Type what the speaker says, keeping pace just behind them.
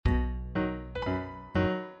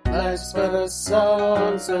Life's but a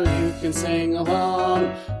song, so you can sing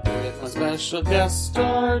along with my special guest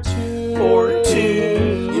star two.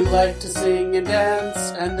 You like to sing and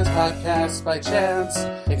dance, and this podcast by chance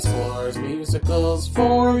explores musicals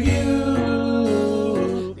for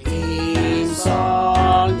you. Theme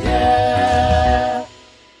song, yeah.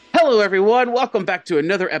 Hello, everyone. Welcome back to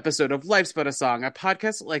another episode of Life's But a Song, a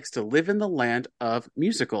podcast that likes to live in the land of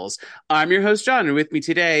musicals. I'm your host, John, and with me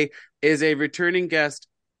today is a returning guest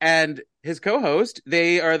and his co-host.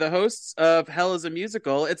 They are the hosts of Hell is a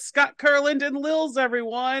Musical. It's Scott, Kurland, and Lilz,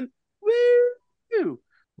 everyone. Woo!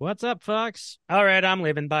 What's up, Fox? All right, I'm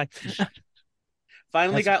leaving. Bye.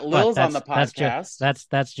 Finally got Lilz on the podcast.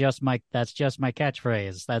 That's just my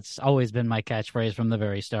catchphrase. That's always been my catchphrase from the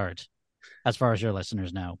very start, as far as your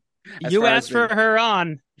listeners know. You asked for her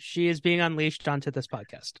on. She is being unleashed onto this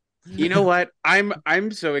podcast. You know what? I'm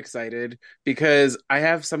so excited because I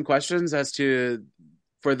have some questions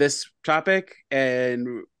for this topic,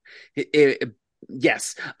 and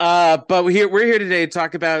yes. But we're here today to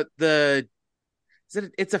talk about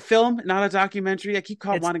it's a film, not a documentary. I keep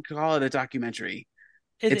wanting to call it a documentary.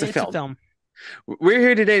 It's a film. We're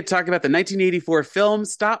here today to talk about the 1984 film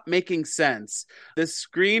Stop Making Sense. The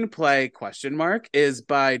screenplay is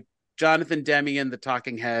by Jonathan Demme and the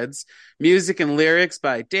Talking Heads. Music and lyrics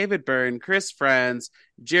by David Byrne, Chris Franz,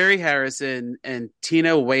 Jerry Harrison, and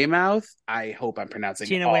Tina Weymouth. I hope I'm pronouncing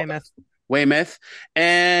Tina Weymouth. Weymouth.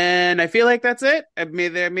 And I feel like that's it.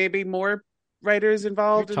 There may be more writers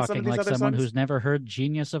involved. You're in some talking of these like other someone songs. who's never heard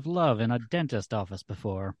Genius of Love in a dentist office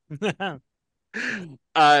before.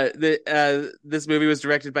 This movie was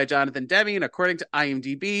directed by Jonathan Demme and, according to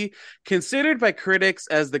IMDb, considered by critics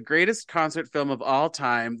as the greatest concert film of all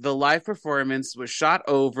time. The live performance was shot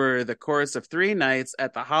over the course of 3 nights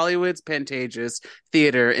at the Hollywood's Pantages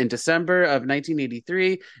Theater in December of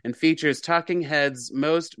 1983 and features Talking Heads'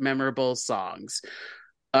 most memorable songs.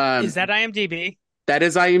 Is that IMDb? That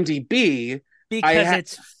is IMDb. Because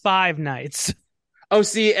it's 5 nights. Oh,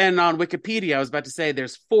 see, and on Wikipedia, I was about to say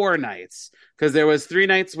there's 4 nights, because there was 3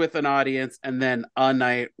 nights with an audience and then a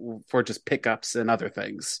night for just pickups and other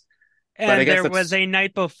things. And there was a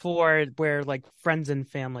night before where like friends and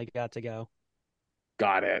family got to go.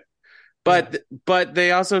 Got it. But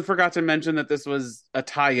they also forgot to mention that this was a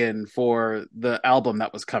tie-in for the album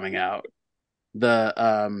that was coming out. The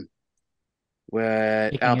what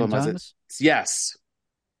Speaking album in was tongues? it?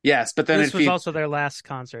 Yes, but then this was also their last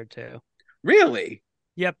concert too. Really?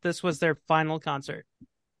 Yep, this was their final concert.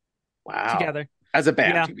 Wow. Together. As a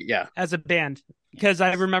band, yeah. As a band. Because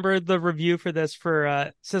I remember the review for this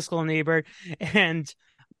for Siskel and Ebert, and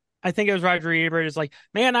I think it was Roger Ebert is like,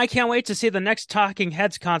 man, I can't wait to see the next Talking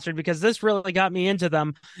Heads concert because this really got me into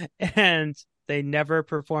them. And they never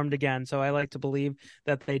performed again. So I like to believe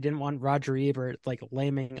that they didn't want Roger Ebert like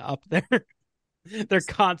laming up their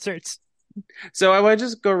concerts. So I want to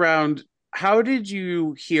just go around. How did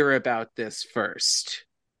you hear about this first?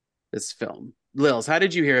 This film, Lilz. How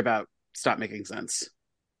did you hear about Stop Making Sense?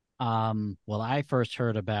 Well, I first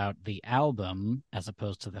heard about the album as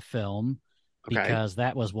opposed to the film because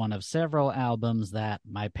that was one of several albums that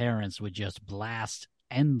my parents would just blast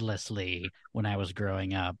endlessly when I was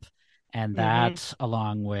growing up, and that,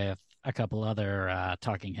 along with a couple other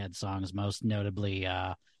Talking Head songs, most notably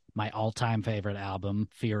my all-time favorite album,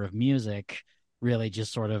 Fear of Music, really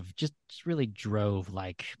just really drove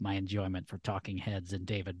like my enjoyment for Talking Heads and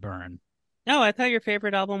David Byrne. No, I thought your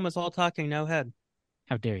favorite album was All Talking, No Head.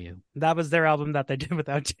 How dare you? That was their album that they did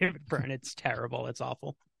without David Byrne. It's terrible. It's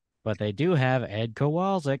awful. But they do have Ed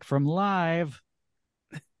Kowalczyk from Live.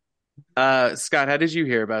 Scott, how did you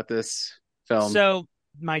hear about this film? So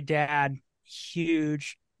my dad,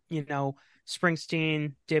 huge,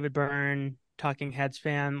 Springsteen, David Byrne, Talking Heads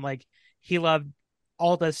fan. Like, he loved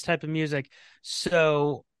all this type of music.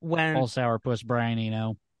 So when All Sourpuss Brian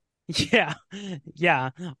Eno. Yeah.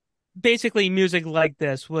 Basically music like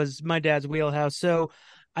this was my dad's wheelhouse. So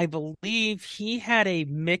I believe he had a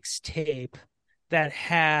mixtape that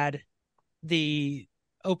had the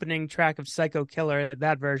opening track of Psycho Killer,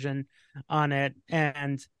 that version, on it.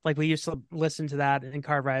 And like we used to listen to that in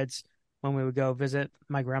car rides when we would go visit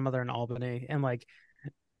my grandmother in Albany, and like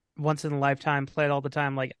once in a lifetime, played all the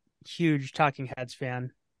time, like huge Talking Heads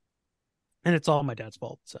fan. And it's all my dad's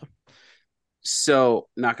fault. So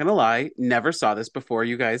not gonna lie, never saw this before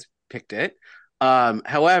you guys picked it.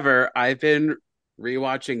 However, I've been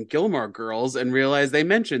rewatching Gilmore Girls and realized they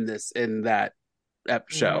mentioned this in that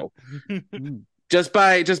show. just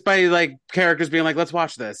by like characters being like, let's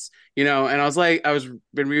watch this, and I was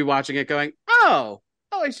been rewatching it going, I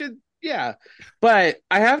should, yeah. But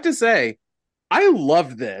I have to say, I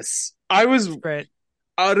loved this. I was great.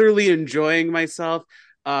 utterly enjoying myself.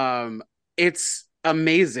 It's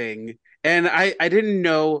amazing. And I didn't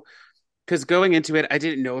know, because going into it, I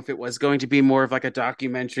didn't know if it was going to be more of like a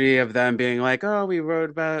documentary of them being like, oh, we wrote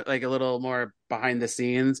about like a little more behind the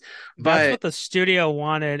scenes. That's But what the studio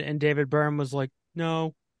wanted, and David Byrne was like,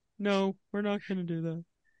 "No, no, we're not going to do that."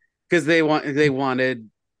 because they wanted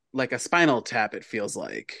like a Spinal Tap, it feels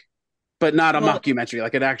like, but not a Well, mockumentary,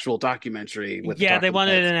 like an actual documentary with the yeah, they talking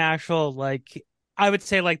wanted heads. an actual, like, I would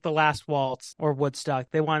say like The Last Waltz or Woodstock.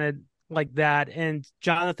 They wanted like that, and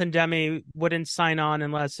Jonathan Demme wouldn't sign on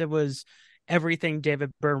unless it was everything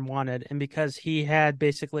David Byrne wanted, and because he had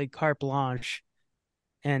basically carte blanche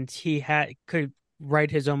and he could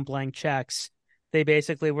write his own blank checks, they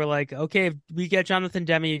basically were like, okay, if we get Jonathan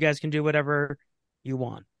Demme, you guys can do whatever you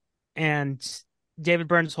want. And David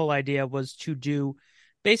Byrne's whole idea was to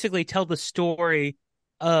basically tell the story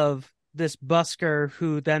of this busker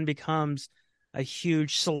who then becomes a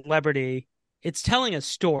huge celebrity. It's telling a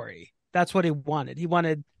story. That's what he wanted. He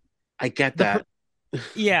wanted I get that.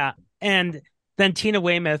 yeah. And then Tina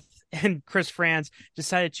Weymouth and Chris Frantz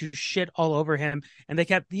decided to shit all over him, and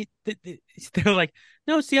they're like,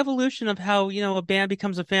 no, it's the evolution of how a band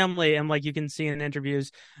becomes a family, and like you can see in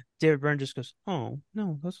interviews, David Byrne just goes, oh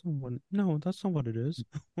no, that's not what it is.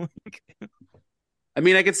 I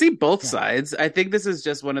mean, I can see both Yeah. sides. I think this is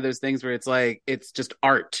just one of those things where it's like it's just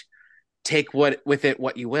art. Take what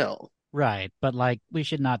you will. Right, but like we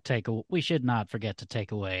should not forget to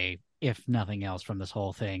take away, if nothing else, from this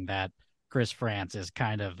whole thing that Chris Frantz is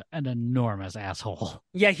kind of an enormous asshole.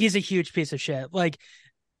 Yeah, he's a huge piece of shit. Like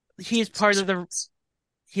he's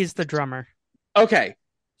the drummer. Okay.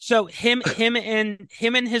 So him and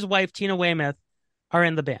his wife Tina Weymouth are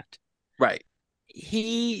in the band. Right.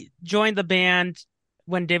 He joined the band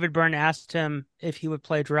when David Byrne asked him if he would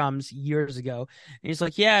play drums years ago. And he's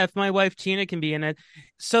like, yeah, if my wife Tina can be in it.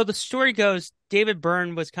 So the story goes, David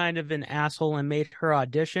Byrne was kind of an asshole and made her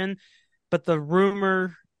audition. But the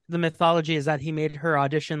mythology is that he made her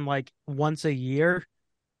audition like once a year,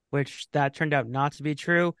 which that turned out not to be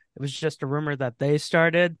true. It was just a rumor that they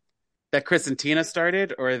started. That Chris and Tina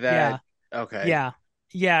started, or that? Yeah. Okay.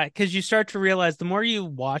 Yeah, because you start to realize the more you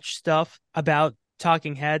watch stuff about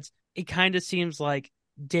Talking Heads, it kind of seems like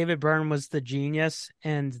David Byrne was the genius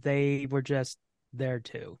and they were just there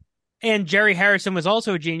too. And Jerry Harrison was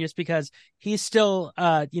also a genius because he's still,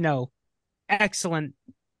 excellent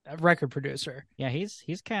record producer. Yeah, he's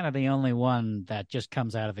kind of the only one that just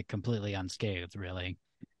comes out of it completely unscathed, really.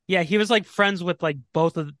 Yeah, he was like friends with like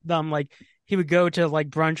both of them. Like he would go to like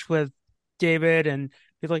brunch with David and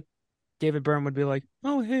be like, David Byrne would be like,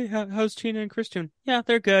 "Oh, hey, how's Tina and Chris doing? Yeah,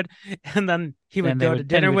 they're good." And then he would go to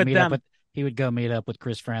dinner with them. He would go meet up with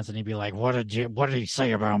Chris Frantz, and he'd be like, "What did he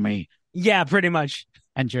say about me?" Yeah, pretty much.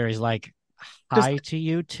 And Jerry's like, "Hi to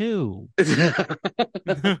you too."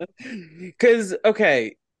 Because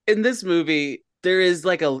okay, in this movie, there is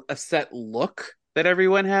like a set look that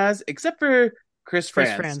everyone has, except for Chris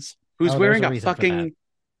Frantz, who's wearing a fucking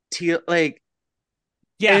teal, like.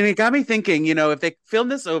 Yeah. And it got me thinking, if they film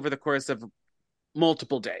this over the course of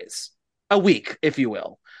multiple days, a week, if you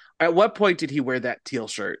will, at what point did he wear that teal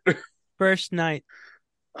shirt? First night.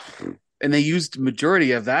 And they used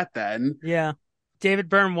majority of that then. Yeah. David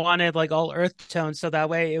Byrne wanted like all earth tones, so that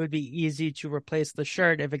way it would be easy to replace the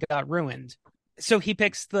shirt if it got ruined. So he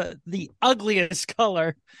picks the ugliest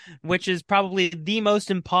color, which is probably the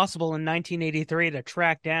most impossible in 1983 to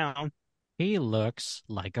track down. He looks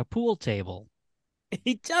like a pool table.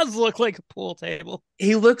 He does look like a pool table.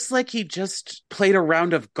 He looks like he just played a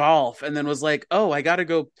round of golf and then was like, oh, I got to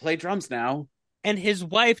go play drums now. And his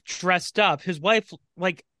wife dressed up. His wife,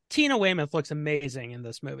 like, Tina Weymouth looks amazing in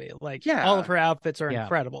this movie. Like, yeah. All of her outfits are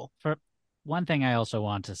incredible. For one thing I also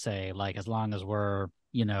want to say, like, as long as we're,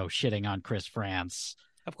 shitting on Chris Frantz,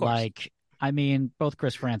 of course. Like, I mean, both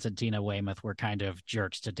Chris Frantz and Tina Weymouth were kind of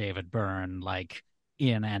jerks to David Byrne, like,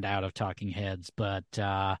 in and out of Talking Heads, but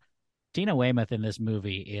Tina Weymouth in this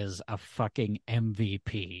movie is a fucking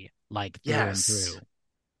MVP, like through and through.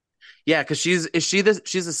 Yeah, because she's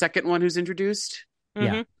the second one who's introduced.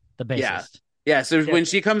 Mm-hmm. Yeah, the bassist. Yeah. So when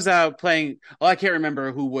she comes out playing, I can't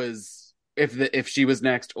remember who was if she was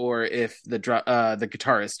next or if the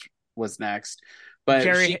guitarist was next. But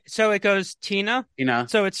so it goes Tina.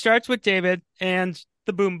 So it starts with David and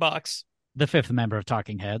the boombox, the fifth member of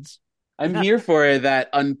Talking Heads. I'm here for that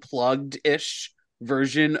unplugged-ish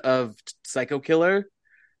version of Psycho Killer.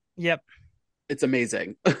 Yep. It's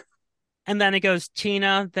amazing. And then it goes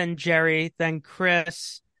Tina, then Jerry, then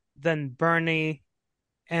Chris, then Bernie,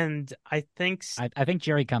 and I think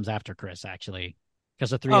Jerry comes after Chris, actually,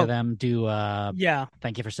 because the three of them do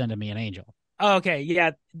Thank You for Sending Me an Angel. Oh, okay,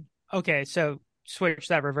 yeah. Okay, so switch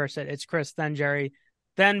that, reverse it. It's Chris, then Jerry,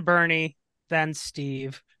 then Bernie, then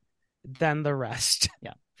Steve, then the rest.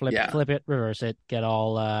 Yeah. Flip it, reverse it, get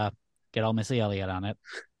all Missy Elliott on it.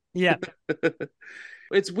 Yeah.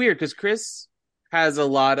 It's weird because Chris has a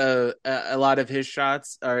lot of his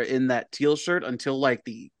shots are in that teal shirt until like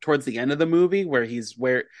towards the end of the movie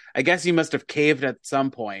where I guess he must have caved at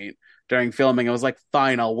some point during filming. I was like,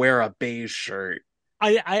 fine, I'll wear a beige shirt.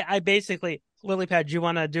 I basically, Lilypad, do you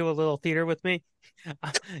want to do a little theater with me?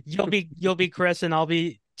 You'll be Chris and I'll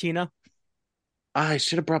be Tina. I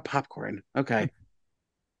should have brought popcorn. Okay.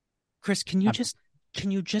 Chris, can you just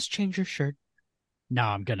change your shirt? No,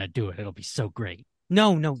 I'm gonna do it. It'll be so great.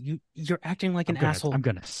 No, you're acting like an asshole. I'm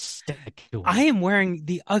gonna stick to it. I am wearing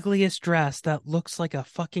the ugliest dress that looks like a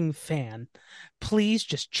fucking fan. Please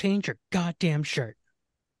just change your goddamn shirt.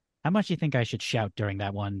 How much do you think I should shout during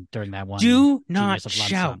that one? Do not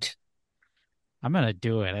shout. I'm gonna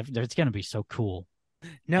do it. It's gonna be so cool.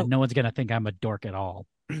 No, and no one's gonna think I'm a dork at all.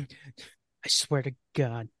 I swear to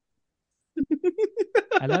God.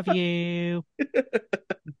 I love you.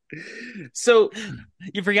 So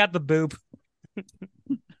you forgot the boob.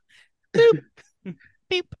 Boop.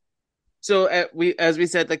 Beep. So as we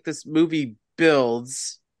said, like this movie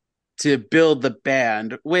builds to build the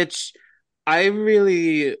band, which I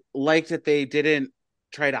really liked that they didn't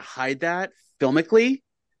try to hide that filmically.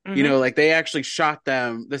 Mm-hmm. You know, like they actually shot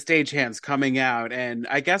the stagehands coming out, and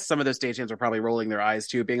I guess some of the stagehands were probably rolling their eyes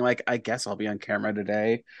too, being like, "I guess I'll be on camera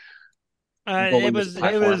today." It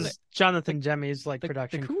was Jonathan Demi's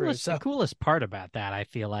production crew. The coolest part about that, I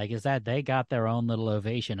feel like, is that they got their own little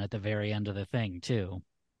ovation at the very end of the thing too.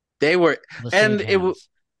 They were, and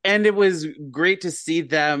it was great to see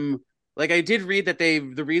them. Like I did read that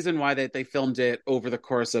the reason why they filmed it over the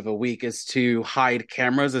course of a week is to hide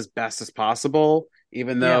cameras as best as possible,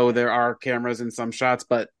 even though there are cameras in some shots,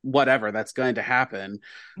 but whatever, that's going to happen.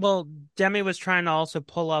 Well, Demi was trying to also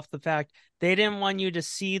pull off the fact they didn't want you to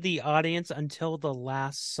see the audience until the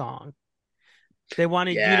last song. They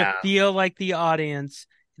wanted you to feel like the audience.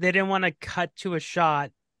 They didn't want to cut to a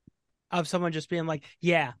shot of someone just being like,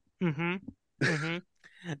 yeah, mm-hmm, mm-hmm.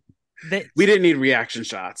 We didn't need reaction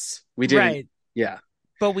shots. We didn't. Right. Yeah.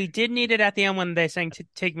 But we did need it at the end when they sang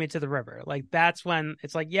 "Take Me to the River." Like that's when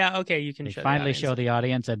it's like, yeah, okay, you can finally show the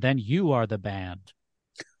audience, and then you are the band.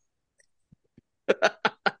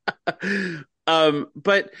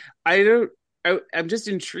 But I'm just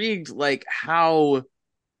intrigued, like how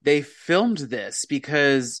they filmed this,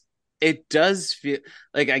 because it does feel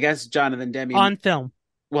like, I guess Jonathan Demme on film.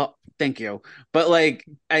 Well, thank you, but like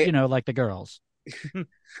like the girls.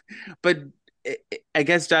 But I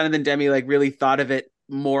guess Jonathan Demme really thought of it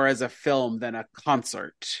more as a film than a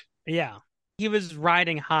concert. Yeah. He was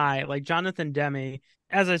riding high. Like Jonathan Demme,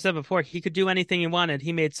 as I said before, he could do anything he wanted.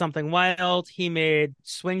 He made Something Wild. He made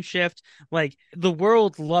Swing Shift. Like the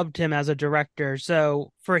world loved him as a director.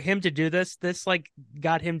 So for him to do this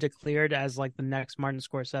got him declared as the next Martin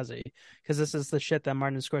Scorsese, because this is the shit that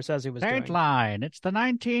Martin Scorsese was doing. Dateline. It's the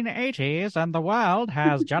 1980s and the world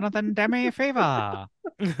has Jonathan Demme fever.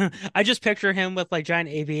 I just picture him with giant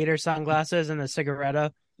aviator sunglasses and a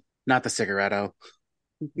cigaretto. Not the cigaretto.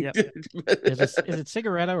 Yep. Is it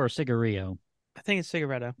cigaretto or cigarillo? I think it's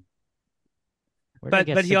cigaretto. But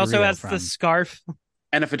he also has the scarf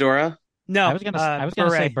and a fedora. No, I was gonna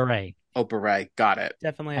say beret. Oh, beret, got it.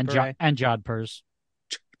 Definitely a beret. And jodhpurs.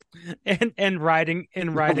 and riding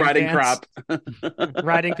crop,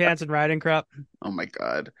 riding pants and riding crop. Oh my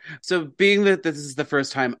God! So being that this is the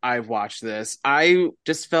first time I've watched this, I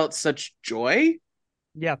just felt such joy.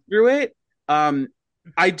 Yeah, through it. I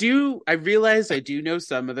realized I do know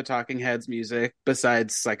some of the Talking Heads music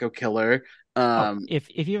besides Psycho Killer. If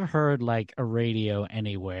you've heard a radio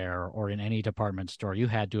anywhere or in any department store, you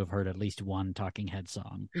had to have heard at least one Talking Head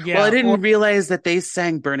song. Yeah, well, I didn't realize that they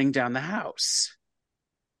sang "Burning Down the House."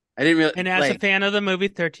 I didn't realize. And as a fan of the movie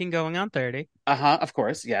 13 Going on 30, of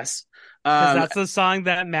course, yes, because that's the song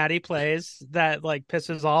that Maddie plays that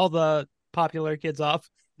pisses all the popular kids off.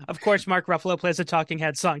 Of course, Mark Ruffalo plays a Talking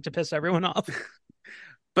Head song to piss everyone off.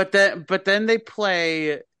 But then they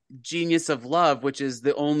play "Genius of Love," which is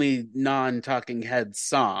the only non-Talking Heads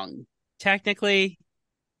song. Technically,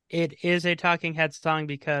 it is a Talking Heads song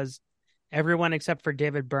because everyone except for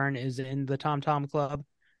David Byrne is in the Tom Tom Club.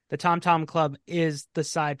 The Tom Tom Club is the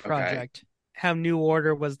side project. Okay. How New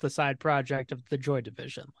Order was the side project of the Joy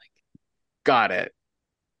Division. Got it.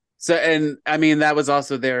 So, and I mean, that was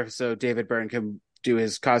also there so David Byrne can do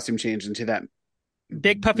his costume change into that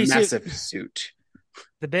big puffy massive suit.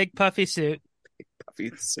 The big puffy suit.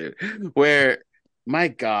 Where, my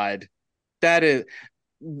God, that is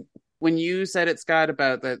when you said it, Scott,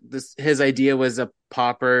 about that his idea was a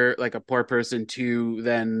pauper, like a poor person to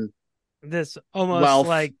then This almost wealth,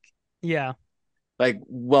 like, yeah, like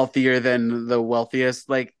wealthier than the wealthiest,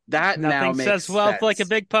 like that now nothing makes says wealth like a sense.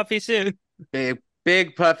 big puffy suit.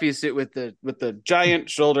 Big puffy suit with the giant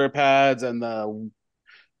shoulder pads and the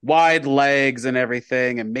wide legs and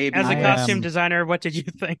everything, and maybe As a I costume designer, what did you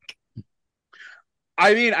think?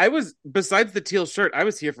 I mean, I was, besides the teal shirt, I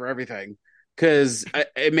was here for everything because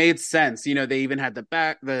it made sense. You know, they even had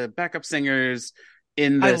the backup singers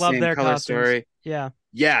in I the love same their color costumes. story. Yeah.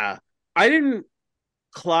 Yeah, I didn't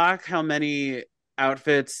clock how many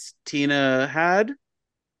outfits Tina had.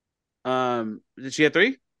 Did she have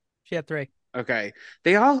 3? She had 3. Okay,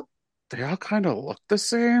 they all kind of look the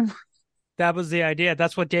same. That was the idea.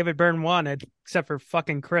 That's what David Byrne wanted, except for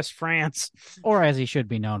fucking Chris France. Or as he should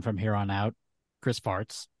be known from here on out, Chris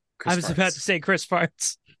Farts. I was about to say Chris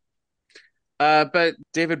Farts. But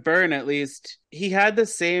David Byrne, at least, he had the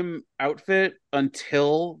same outfit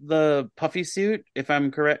until the puffy suit, if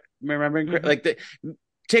I'm correct, remembering correct. Like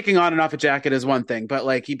taking on and off a jacket is one thing, but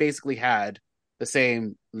like he basically had the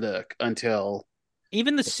same look until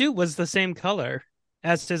even the suit was the same color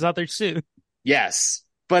as his other suit. Yes,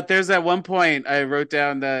 but there's at one point I wrote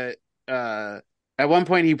down that at one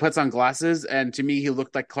point he puts on glasses, and to me he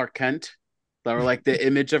looked like Clark Kent, or like the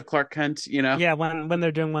image of Clark Kent. You know? Yeah, when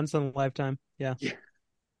they're doing Once in a Lifetime. Yeah.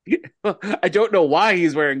 I don't know why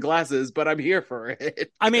he's wearing glasses, but I'm here for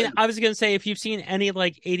it. I mean, I was gonna say, if you've seen any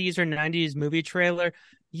like 80s or 90s movie trailer,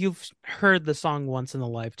 you've heard the song Once in a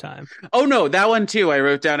Lifetime. Oh no, that one too. I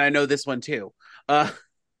wrote down. I know this one too.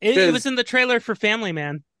 It was in the trailer for Family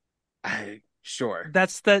Man. Sure.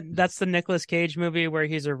 That's the Nicolas Cage movie where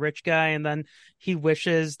he's a rich guy and then he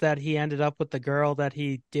wishes that he ended up with the girl that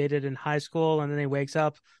he dated in high school, and then he wakes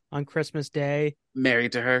up on Christmas Day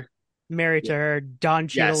married to her. Don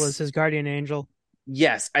Cheadle is his guardian angel.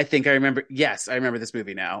 Yes, I think I remember. Yes, I remember this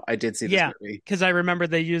movie now. I did see this movie. Because I remember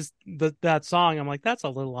they used that song. I'm like, that's a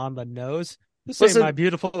little on the nose. This ain't my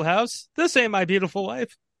beautiful house. This ain't my beautiful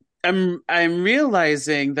wife. I'm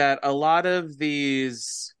realizing that a lot of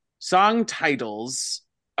these song titles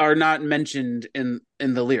are not mentioned in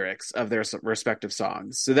the lyrics of their respective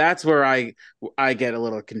songs. So that's where I get a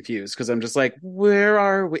little confused, because I'm just like, where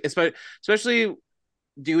are we? Especially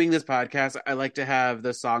doing this podcast, I like to have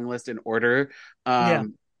the song list in order.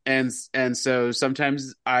 And so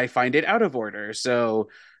sometimes I find it out of order. So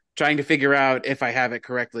trying to figure out if I have it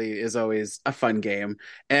correctly is always a fun game.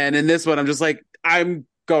 And in this one, I'm just like, I'm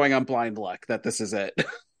going on blind luck that this is it.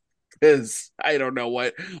 Because I don't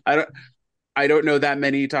know I don't know that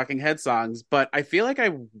many Talking Head songs, but I feel like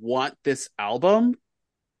I want this album.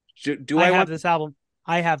 I have this album?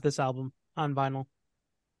 I have this album on vinyl.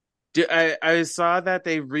 I saw that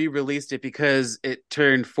they re-released it because it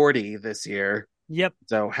turned 40 this year. Yep.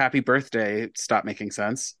 So happy birthday. Stop making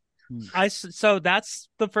sense. So that's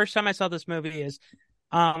the first time I saw this movie.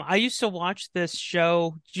 I used to watch this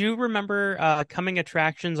show. Do you remember Coming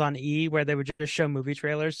Attractions on E, where they would just show movie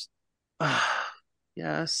trailers?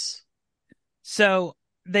 Yes. So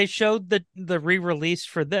they showed the re-release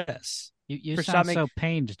for this. You sound so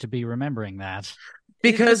pained to be remembering that.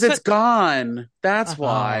 Because it's gone. That's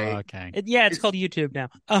why. Oh, okay. It's called YouTube now.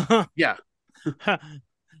 Yeah.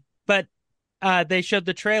 But they showed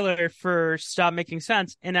the trailer for Stop Making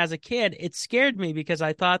Sense, and as a kid, it scared me because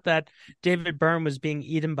I thought that David Byrne was being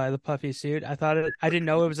eaten by the puffy suit. I didn't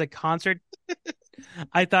know it was a concert.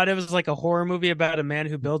 I thought it was like a horror movie about a man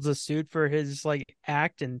who builds a suit for his like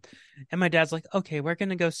act, and my dad's like, "Okay, we're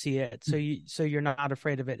gonna go see it, so you're not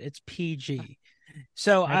afraid of it. It's PG."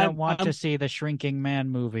 So I don't want to see the Shrinking Man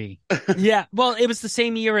movie. Yeah, well, it was the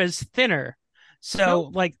same year as Thinner,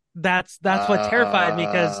 so like that's what terrified me,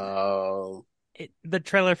 because the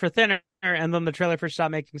trailer for Thinner and then the trailer for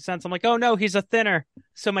Stop Making Sense. I'm like, oh no, he's a thinner.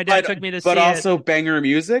 So my dad took me to see it. But also banger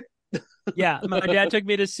music. Yeah, my dad took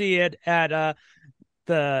me to see it at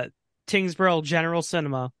the Tingsboro General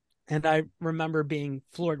Cinema, and I remember being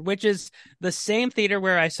floored, which is the same theater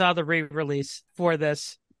where I saw the re-release for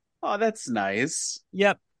this. Oh, that's nice.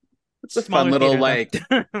 Yep. It's a fun little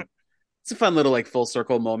it's a fun little like full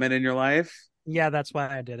circle moment in your life. Yeah, that's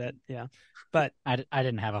why I did it. Yeah. But I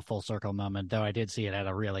didn't have a full circle moment, though I did see it at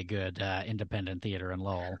a really good independent theater in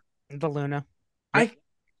Lowell. The Luna.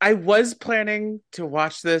 I was planning to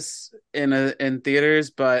watch this in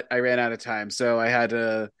theaters, but I ran out of time, so I had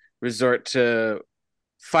to resort to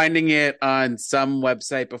finding it on some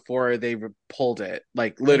website before they pulled it,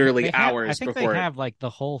 like literally hours before. I think they have like the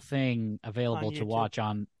whole thing available to watch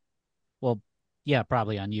on, well, yeah,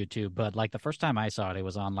 probably on YouTube, but like the first time I saw it, it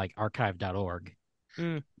was on like archive.org.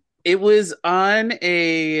 It was on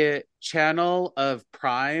a channel of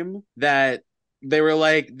Prime that they were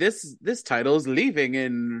like, this title's leaving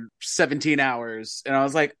in 17 hours. And I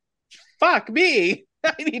was like, fuck me.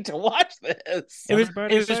 I need to watch this. It was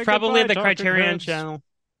probably the Criterion channel.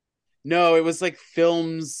 No, it was like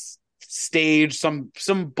films stage, some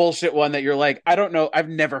bullshit one that you're like, I don't know, I've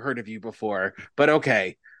never heard of you before, but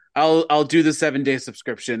okay. I'll do the 7-day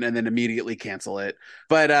subscription and then immediately cancel it.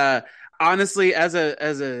 But honestly, as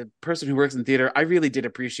a person who works in theater, I really did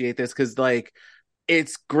appreciate this because like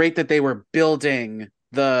it's great that they were building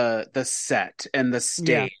the set and the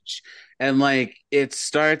stage. And like it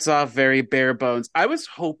starts off very bare bones. I was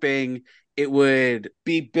hoping it would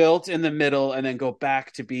be built in the middle and then go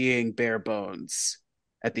back to being bare bones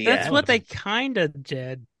at the end. That's what they kind of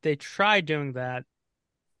did. They tried doing that.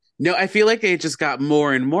 No, I feel like it just got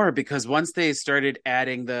more and more because once they started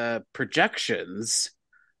adding the projections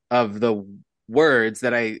of the words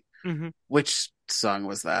that which song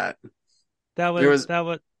was that? That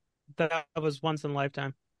was Once in a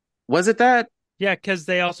Lifetime. Was it that? Yeah, because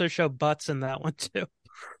they also show butts in that one too.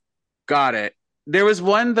 Got it. There was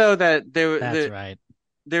one though that's right.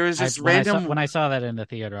 There was just random. When I saw that in the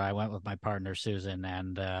theater, I went with my partner Susan,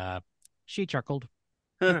 and she chuckled.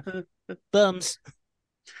 Thumbs.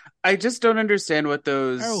 I just don't understand what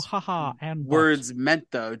those and words meant,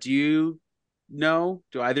 though. Do you know?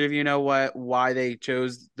 Do either of you know why they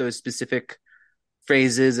chose those specific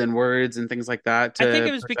phrases and words and things like that? I think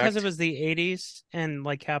it was because it was the 80s and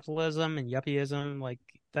like capitalism and yuppieism. Like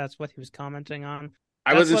that's what he was commenting on.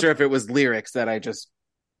 I wasn't sure if it was lyrics that I just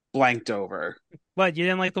blanked over. What, you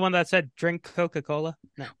didn't like the one that said drink Coca-Cola?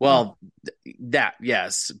 No. Well, that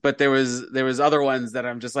yes, but there was other ones that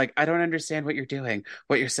I'm just like, I don't understand what you're doing,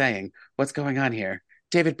 what you're saying, what's going on here.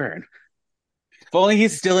 David Byrne. If only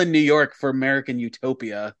he's still in New York for American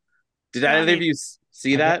Utopia. Did either of you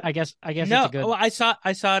see that? I guess no. It's a good...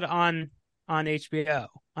 I saw it on HBO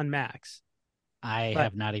on Max. I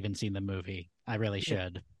have not even seen the movie. I really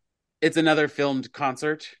should. It's another filmed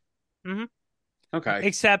concert. Mm-hmm. Okay.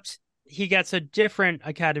 Except he gets a different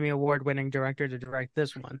Academy Award-winning director to direct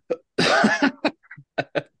this one.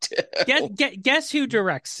 Guess who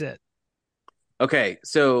directs it? Okay,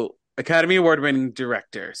 so Academy Award-winning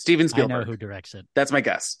director Steven Spielberg. I know who directs it. That's my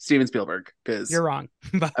guess, Steven Spielberg. Because you're wrong.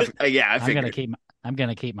 But I figured. I'm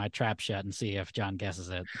gonna keep my trap shut and see if John guesses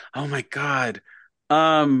it. Oh my god.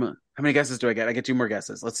 How many guesses do I get? I get 2 more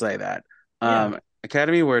guesses. Let's say that.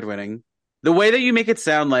 Academy Award-winning. The way that you make it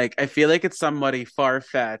sound like, I feel like it's somebody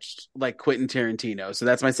far-fetched, like Quentin Tarantino. So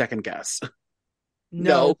that's my second guess.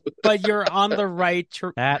 No, but you're on the right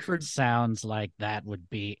track. That sounds like that would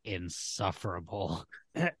be insufferable.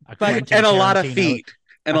 And a lot of feet.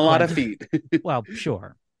 And a lot of feet. Well,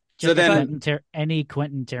 sure. So then any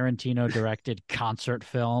Quentin Tarantino directed concert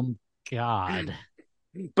film, God.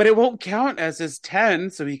 But it won't count as his 10,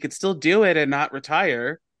 so he could still do it and not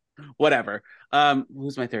retire. Whatever.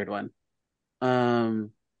 Who's my third one?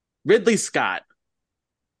 Ridley Scott.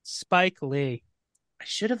 Spike Lee. I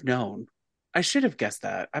should have known. I should have guessed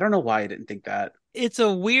that. I don't know why I didn't think that. It's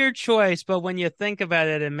a weird choice, but when you think about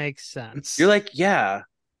it, it makes sense. You're like, yeah.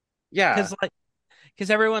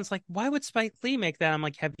 Because everyone's like, why would Spike Lee make that? I'm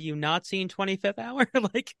like, have you not seen 25th Hour?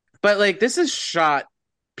 But this is shot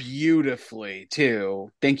beautifully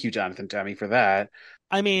too. Thank you, Jonathan Demme, for that.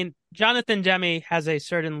 I mean, Jonathan Demme has a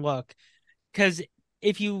certain look because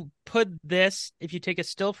if you take a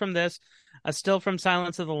still from this, a still from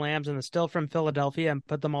Silence of the Lambs, and a still from Philadelphia and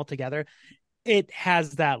put them all together, it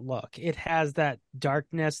has that look. It has that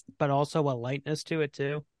darkness, but also a lightness to it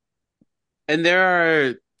too. And there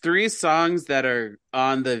are 3 songs that are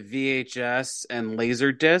on the VHS and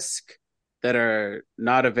Laserdisc that are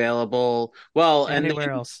not available. Well, anywhere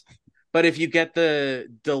else. But if you get the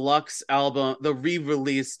deluxe album, the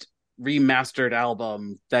re-released, remastered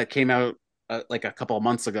album that came out like a couple of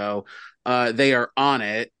months ago, they are on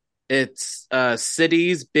it. It's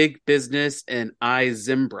Cities, Big Business, and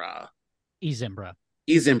Ezimbra.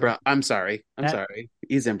 I'm sorry.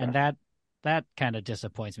 Ezimbra. And that kind of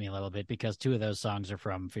disappoints me a little bit because 2 of those songs are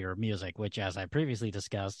from Fear of Music, which, as I previously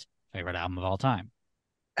discussed, favorite album of all time.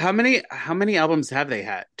 How many albums have they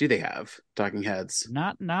had? Do they have Talking Heads?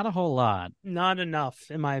 Not a whole lot. Not enough,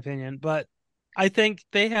 in my opinion. But I think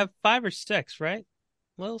they have 5 or 6, right,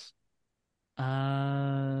 Lilz?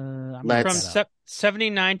 From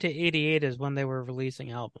 79 to 88 is when they were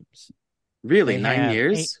releasing albums. Really, 9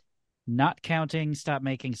 years? Not counting Stop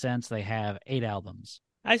Making Sense, they have 8 albums.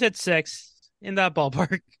 I said 6, in that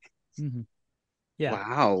ballpark. Mm-hmm. Yeah.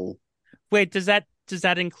 Wow. Wait, does that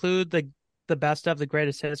include the best of the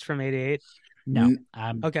greatest hits from 88? No.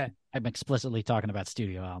 Okay. I'm explicitly talking about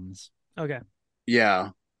studio albums. Okay. Yeah.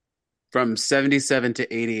 From 77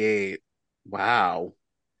 to 88. Wow.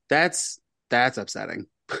 That's upsetting.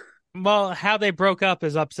 Well, how they broke up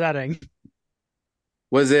is upsetting.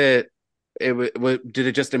 Was it did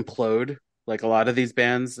it just implode like a lot of these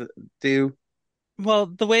bands do? Well,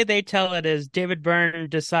 the way they tell it is David Byrne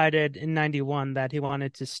decided in 91 that he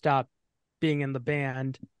wanted to stop being in the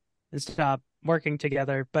band and stop working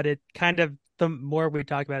together. But it kind of, the more we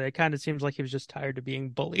talk about it, it kind of seems like he was just tired of being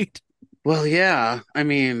bullied. Well, yeah. I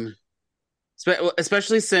mean,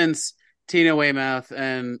 especially since Tina Weymouth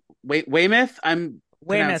and Weymouth, I'm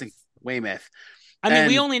Weymouth. pronouncing Weymouth. I mean,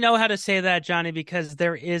 we And only know how to say that, Johnny, because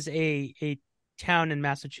there is a town in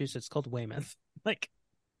Massachusetts called Weymouth. Like,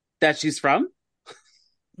 that she's from?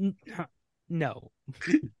 no.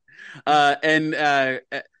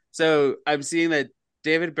 So I'm seeing that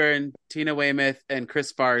David Byrne, Tina Weymouth, and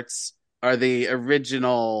Chris Farts are the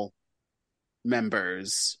original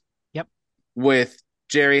members. Yep. With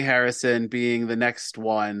Jerry Harrison being the next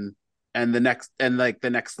one and the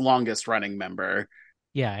next longest running member.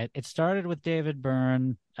 Yeah, it started with David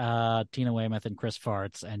Byrne, Tina Weymouth, and Chris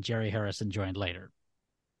Farts, and Jerry Harrison joined later.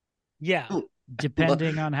 Yeah.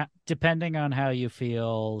 Depending on how you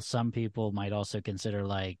feel, some people might also consider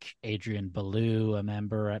like Adrian Belew a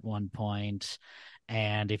member at one point.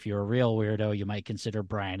 And if you're a real weirdo, you might consider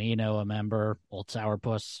Brian Eno a member, Old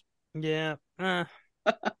Sourpuss. Yeah.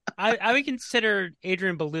 I would consider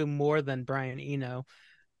Adrian Belew more than Brian Eno,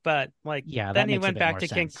 but like, yeah, then he went back to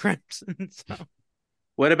King Crimson. So.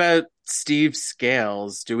 What about Steve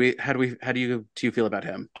Scales? How do you feel about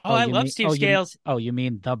him? I love Steve Scales. You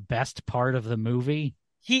mean the best part of the movie?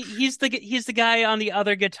 He's the guy on the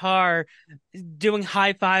other guitar doing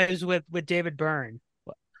high fives with David Byrne.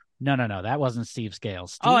 No, that wasn't Steve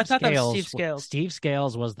Scales. I thought that was Steve Scales. Steve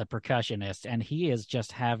Scales was the percussionist, and he is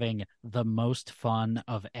just having the most fun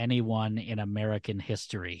of anyone in American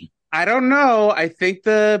history. I don't know. I think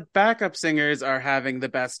the backup singers are having the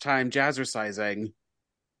best time jazzercising.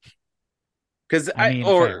 Because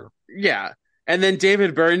yeah, and then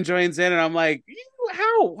David Byrne joins in, and I'm like,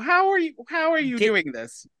 how are you doing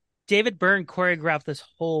this? David Byrne choreographed this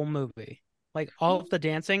whole movie. Like, all of the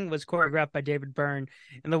dancing was choreographed by David Byrne,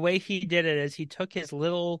 and the way he did it is he took his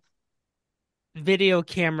little video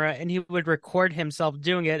camera and he would record himself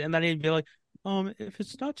doing it, and then he'd be like, if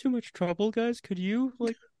it's not too much trouble, guys, could you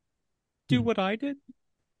like do what I did?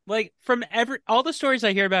 Like, from all the stories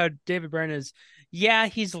I hear about David Byrne is, yeah,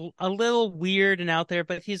 he's a little weird and out there,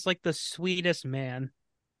 but he's like the sweetest man.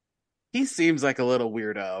 He seems like a little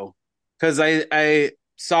weirdo, because I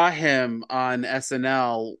saw him on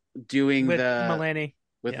SNL doing with Mulaney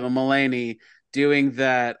doing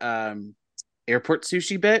that airport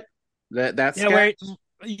sushi bit that sketch.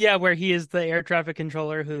 Where he is the air traffic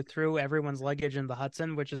controller who threw everyone's luggage in the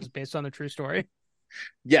Hudson, which is based on a true story.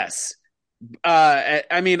 Yes.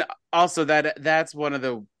 I mean, also that's one of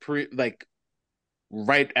the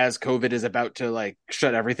right as COVID is about to like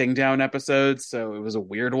shut everything down episodes, so it was a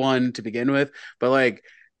weird one to begin with, but like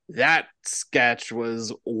that sketch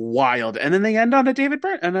was wild, and then they end on a David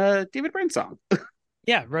Byrne song.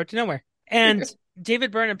 Yeah, Road to Nowhere. And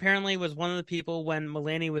David Byrne apparently was one of the people when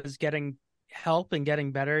Mulaney was getting help and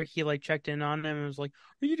getting better. He like checked in on him and was like,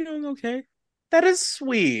 "Are you doing okay?" That is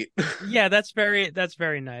sweet. Yeah, that's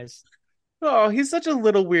very nice. Oh, he's such a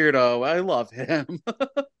little weirdo. I love him.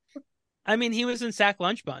 I mean, he was in Sack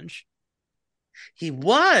Lunch Bunch. He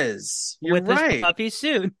was. You're with right. His puffy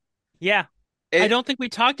suit. Yeah. I don't think we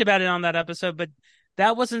talked about it on that episode, but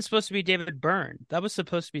that wasn't supposed to be David Byrne. That was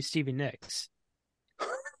supposed to be Stevie Nicks.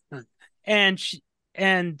 and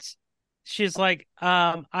she's like,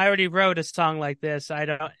 I already wrote a song like this. I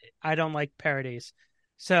don't like parodies.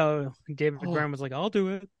 So David Byrne was like, I'll do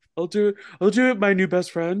it. I'll do it, my new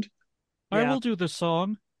best friend. Yeah. I will do the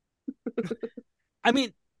song. I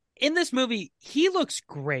mean, in this movie, he looks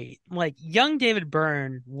great. Like, young David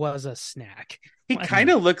Byrne was a snack. He kind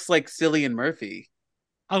of looks like Cillian Murphy.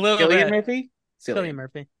 A little Cillian bit. Murphy? Cillian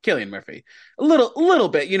Murphy. Cillian Murphy. A little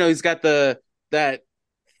bit. You know, he's got that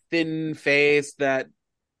thin face, that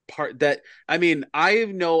part that, I mean, I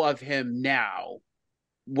know of him now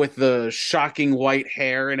with the shocking white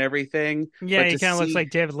hair and everything. Yeah, he kind of looks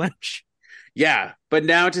like David Lynch. Yeah, but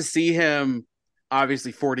now to see him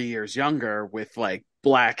obviously 40 years younger with like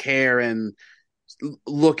black hair and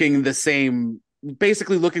looking the same,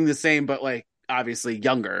 basically looking the same, but like obviously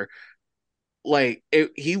younger. Like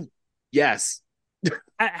yes.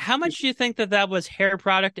 How much do you think that was hair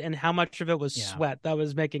product and how much of it was sweat that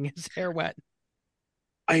was making his hair wet?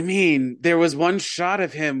 I mean, there was one shot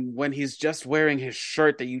of him when he's just wearing his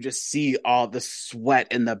shirt that you just see all the sweat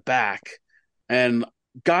in the back. And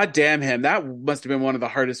God damn him, that must have been one of the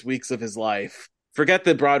hardest weeks of his life. Forget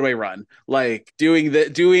the Broadway run. Like doing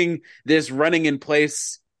this running in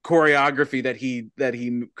place choreography that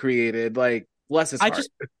he created, like bless his heart.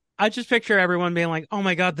 I just picture everyone being like, "Oh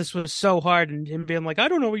my God, this was so hard," and him being like, "I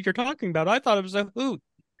don't know what you're talking about. I thought it was a hoot."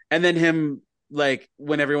 And then him like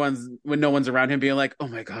when no one's around him being like, "Oh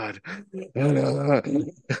my God."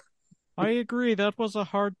 I agree. That was a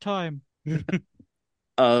hard time. What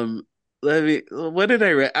did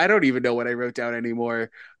I write? I don't even know what I wrote down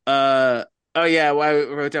anymore. Oh yeah, I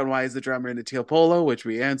wrote down why is the drummer in a teal polo, which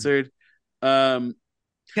we answered. Because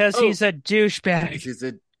he's a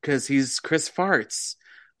douchebag. Because he's Chris Farts.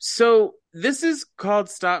 So this is called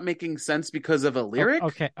 "Stop Making Sense" because of a lyric.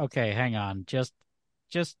 Okay, hang on, just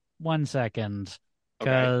 1 second,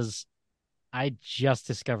 because I just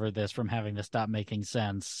discovered this from having the "Stop Making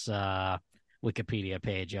Sense" Wikipedia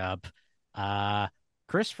page up.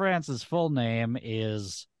 Chris France's full name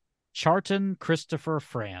is Charton Christopher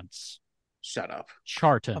France. Shut up,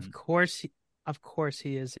 Charton. Of course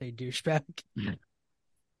he is a douchebag.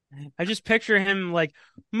 I just picture him like,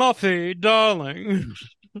 Muffy, darling.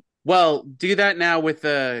 Well, do that now with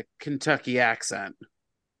a Kentucky accent,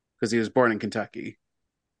 because he was born in Kentucky.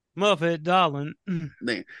 Muffy, darling.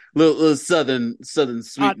 Little southern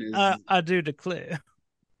sweetness. I do declare.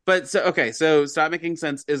 But so "Stop Making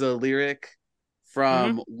Sense" is a lyric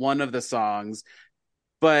from one of the songs,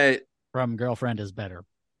 but from "Girlfriend Is Better."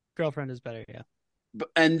 Girlfriend Is Better, yeah.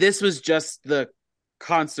 And this was just the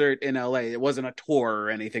concert in LA. It wasn't a tour or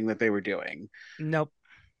anything that they were doing. Nope.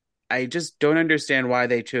 I just don't understand why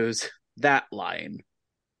they chose that line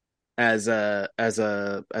as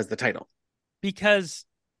the title. Because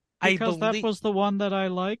that was the one that I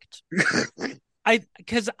liked.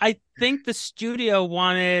 Because I think the studio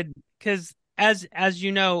wanted, because as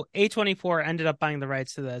you know, A24 ended up buying the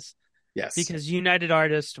rights to this. Yes. Because United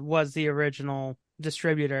Artists was the original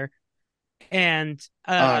distributor. And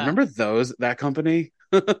remember that company?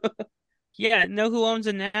 Yeah, know who owns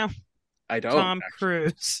it now? I don't. Tom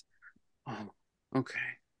Cruise. Oh, okay.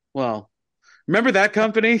 Well, remember that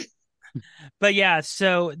company? But yeah,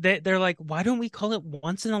 so they're like, why don't we call it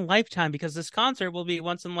Once in a Lifetime? Because this concert will be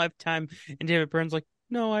once in a lifetime. And David Byrne's like,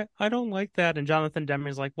 no, I don't like that. And Jonathan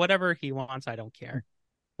Demming's like, whatever he wants, I don't care.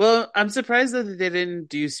 Well, I'm surprised that they didn't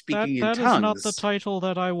do Speaking in Tongues. That is not the title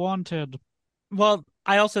that I wanted. Well,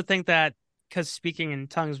 I also think that because Speaking in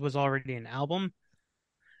Tongues was already an album,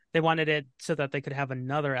 they wanted it so that they could have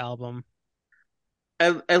another album.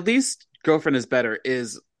 At least "Girlfriend Is Better"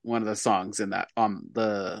 is one of the songs in that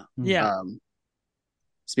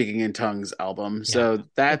Speaking in Tongues album. Yeah. So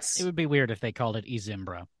it would be weird if they called it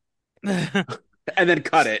Izimbra. And then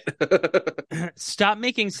cut it. Stop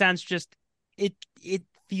Making Sense. Just it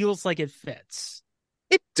feels like it fits.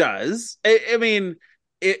 It does. I mean,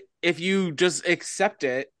 if you just accept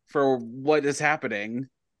it for what is happening,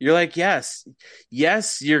 you're like, yes,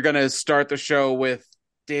 you're gonna start the show with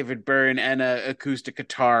David Byrne and an acoustic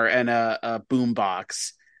guitar and a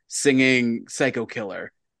boombox singing "Psycho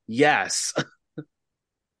Killer." Yes.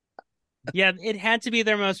 Yeah, it had to be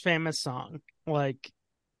their most famous song. Like,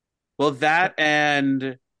 well, that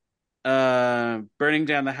and "Burning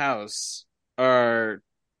Down the House" are a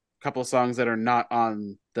couple songs that are not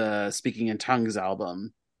on the Speaking in Tongues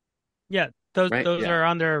album. Yeah, those are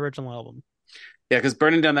on their original album. Yeah, because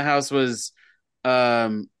 "Burning Down the House" was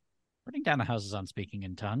 "Burning Down the House" is on Speaking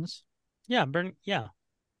in Tongues. Yeah,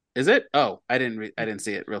 Is it? Oh, I didn't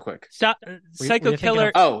see it. Real quick. Stop. Psycho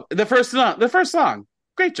Killer. Oh, the first song.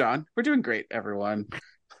 Great, John. We're doing great, everyone.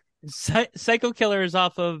 Psycho Killer is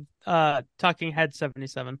off of Talking Head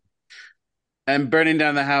 77. And "Burning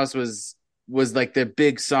Down the House" was like the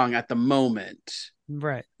big song at the moment.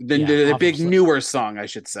 Right. The big newer song, I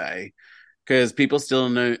should say. Because people still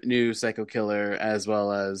knew "Psycho Killer" as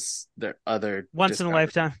well as their other Once in a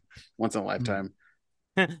Lifetime. Once in a Lifetime.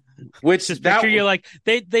 Which just picture you like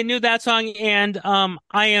they knew that song and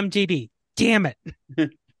IMDb. Damn it.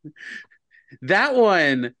 That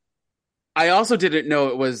one, I also didn't know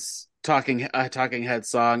it was Talking Head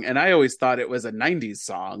song, and I always thought it was a 90s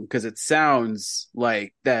song because it sounds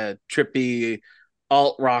like the trippy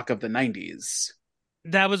alt rock of the 90s.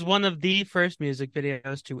 That was one of the first music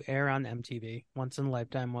videos to air on MTV. Once in a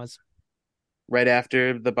Lifetime was. Right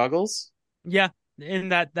after the Buggles? Yeah, in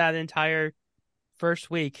that entire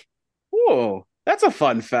first week. Whoa, that's a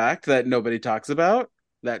fun fact that nobody talks about.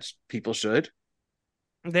 That people should.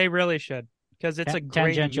 They really should. because it's a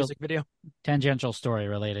great music video. Tangential story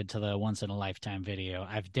related to the Once in a Lifetime video.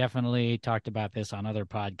 I've definitely talked about this on other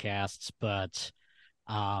podcasts, but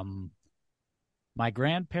my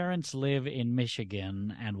grandparents live in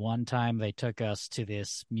Michigan, and one time they took us to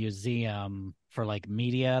this museum for like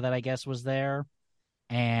media that I guess was there.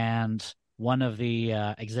 And one of the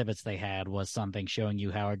exhibits they had was something showing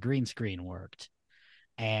you how a green screen worked.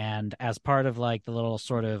 And as part of like the little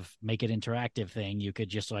sort of make it interactive thing, you could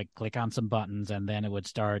just like click on some buttons and then it would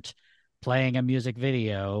start playing a music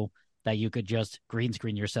video that you could just green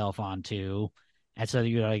screen yourself onto. And so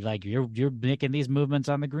you're like you're making these movements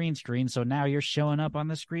on the green screen, so now you're showing up on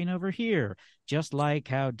the screen over here, just like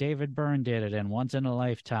how David Byrne did it in Once in a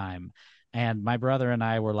Lifetime. And my brother and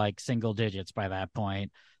I were like single digits by that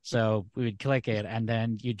point. So we would click it, and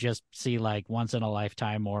then you just see like Once in a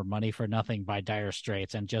Lifetime or Money for Nothing by Dire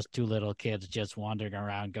Straits, and just two little kids just wandering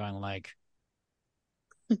around going like,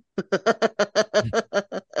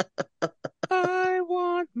 I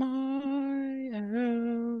want my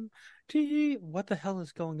MT. What the hell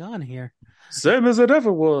is going on here? Same as it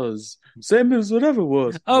ever was. Same as it ever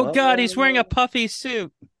was. Oh, God, he's wearing a puffy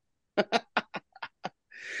suit.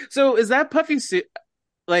 So is that puffy suit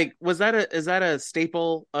like is that a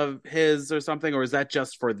staple of his or something, or is that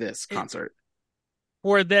just for this concert?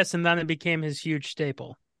 For this, and then it became his huge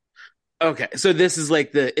staple. Okay, so this is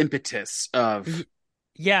like the impetus of.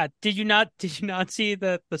 Yeah, did you not see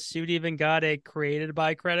that the suit even got a created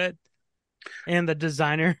by credit and the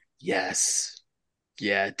designer? Yes.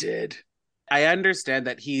 Yeah, it did. I understand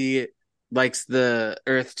that he likes the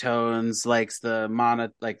earth tones, likes the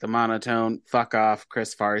monotone. Fuck off,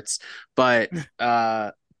 Chris farts. But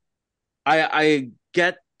I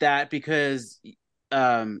get that because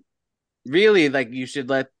really, like, you should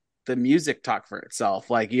let the music talk for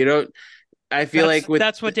itself. Like, you don't. I feel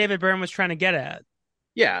that's what David Byrne was trying to get at.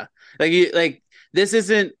 Yeah, like this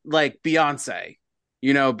isn't like Beyonce,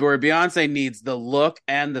 where Beyonce needs the look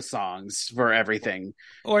and the songs for everything,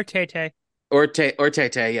 or Tay-Tay, or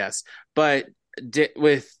Tay-Tay, yes. But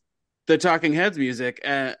with the Talking Heads music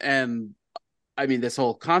and I mean this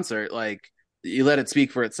whole concert, like, you let it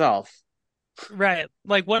speak for itself. Right.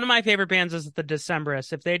 Like, one of my favorite bands is the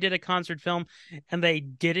Decemberists. If they did a concert film and they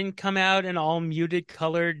didn't come out in all muted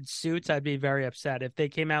colored suits, I'd be very upset. If they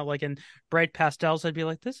came out like in bright pastels, I'd be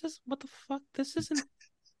like, what the fuck? This isn't.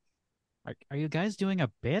 Are you guys doing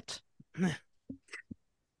a bit?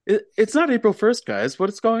 It's not April 1st, guys. What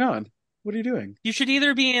is going on? What are you doing? You should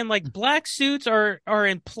either be in like black suits or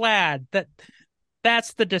in plaid.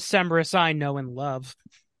 That's the Decemberists I know and love.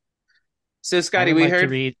 So, Scotty, we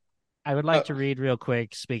heard. I would like to read real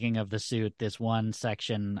quick, speaking of the suit, this one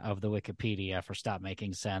section of the Wikipedia for Stop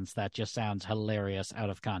Making Sense that just sounds hilarious out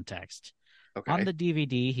of context. Okay. On the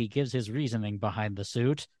DVD, he gives his reasoning behind the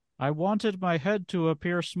suit. I wanted my head to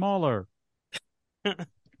appear smaller.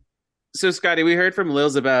 So, Scotty, we heard from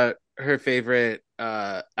Lilz about her favorite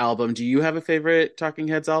album. Do you have a favorite Talking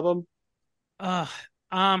Heads album? I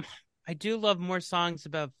do love more songs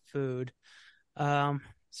about food.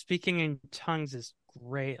 Speaking in Tongues is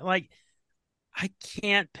great. Like, I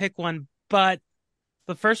can't pick one, but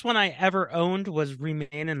the first one I ever owned was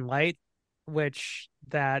Remain in Light, which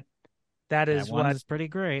that is pretty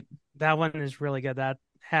great. That one is really good. That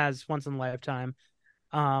has Once in a Lifetime.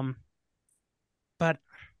 But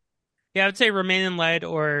yeah, I would say Remain in Light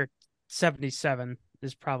or 77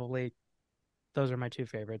 is probably, those are my two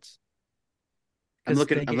favorites. I'm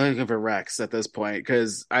looking for Rex at this point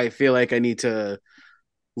because I feel like I need to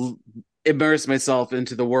immerse myself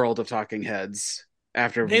into the world of Talking Heads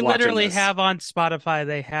after they watching literally this. Have on Spotify,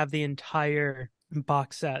 they have the entire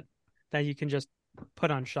box set that you can just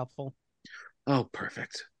put on shuffle. Oh,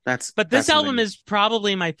 perfect. But this album is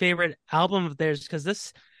probably my favorite album of theirs because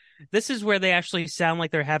this is where they actually sound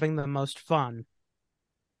like they're having the most fun.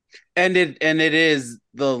 And it is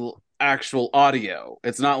the actual audio.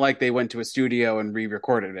 It's not like they went to a studio and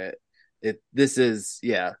re-recorded it. This is,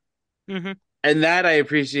 yeah. Mm-hmm. And that I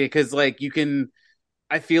appreciate because, like,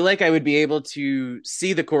 I feel like I would be able to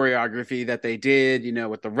see the choreography that they did,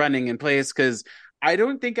 with the running in place, because I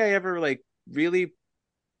don't think I ever, like, really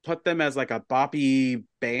put them as, like, a boppy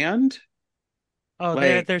band. Oh,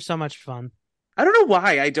 like, they're so much fun. I don't know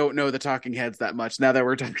why I don't know the Talking Heads that much now that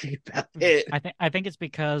we're talking about it. I think it's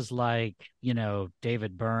because, like,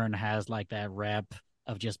 David Byrne has, like, that rep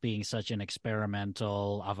of just being such an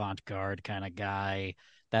experimental, avant-garde kind of guy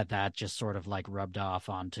that just sort of like rubbed off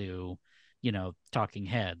onto, Talking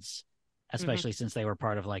Heads, especially since they were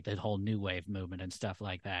part of like the whole new wave movement and stuff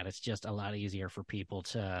like that. It's just a lot easier for people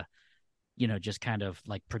to, just kind of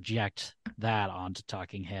like project that onto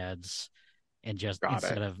Talking Heads and just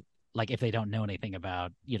like if they don't know anything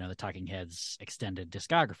about, the Talking Heads extended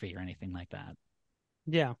discography or anything like that.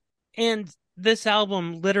 Yeah. And this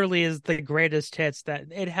album literally is the greatest hits. That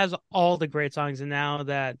it has all the great songs, and now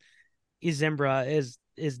that Izimbra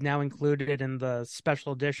is now included in the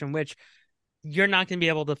special edition, which you're not going to be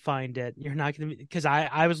able to find it. You're not going to, because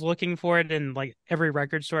I was looking for it in like every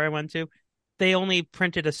record store I went to. They only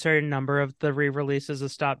printed a certain number of the re-releases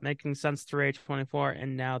of Stop Making Sense through A24,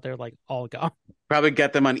 and now they're like all gone. Probably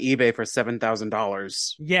get them on eBay for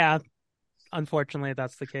 $7,000. Yeah, unfortunately,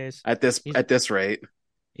 that's the case. At this rate.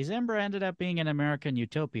 Izimbra ended up being an American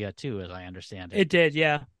Utopia too, as I understand it. It did,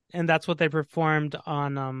 yeah. And that's what they performed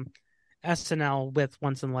on SNL with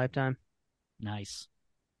Once in a Lifetime. Nice.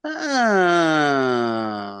 But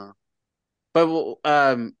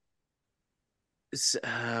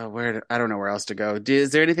where I don't know where else to go.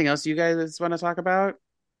 Is there anything else you guys want to talk about?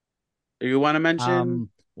 Or you want to mention?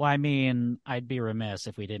 Well, I mean, I'd be remiss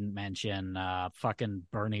if we didn't mention fucking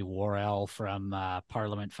Bernie Worrell from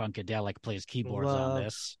Parliament Funkadelic plays keyboards on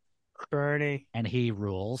this. Bernie. And he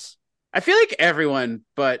rules. I feel like everyone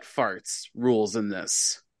but Farts rules in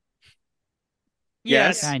this.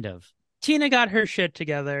 Yes, kind of. Tina got her shit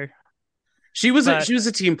together. She was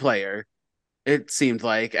a team player. It seemed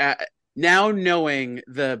like now knowing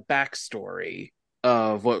the backstory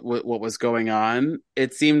of what was going on,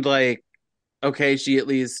 it seemed like okay. She at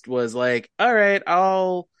least was like, all right,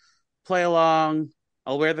 I'll play along.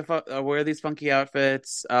 I'll wear these funky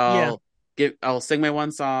outfits. I'll sing my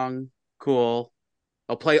one song. Cool.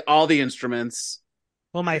 I'll play all the instruments.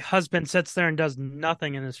 Well, my husband sits there and does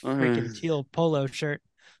nothing in his freaking teal polo shirt.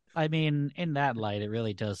 I mean, in that light, it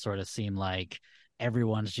really does sort of seem like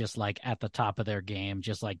everyone's just like at the top of their game,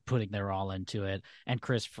 just like putting their all into it. And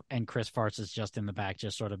Chris Farts is just in the back,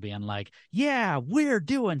 just sort of being like, yeah, we're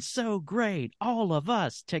doing so great. All of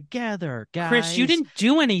us together, guys. Chris, you didn't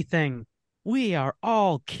do anything. We are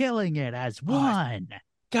all killing it as one.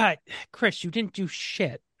 God, Chris, you didn't do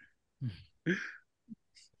shit.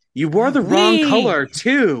 You wore the wrong color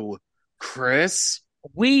too, Chris.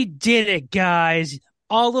 We did it, guys.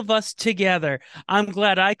 All of us together. I'm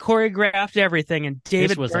glad I choreographed everything, and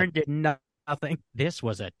David Byrne did nothing. This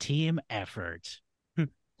was a team effort.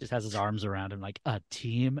 Just has his arms around him like a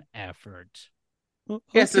team effort. Well,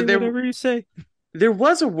 yeah, so whatever you say. There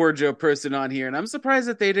was a wardrobe person on here, and I'm surprised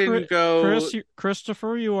that they didn't go.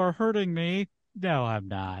 Christopher, you are hurting me. No, I'm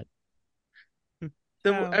not.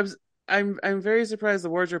 I'm very surprised the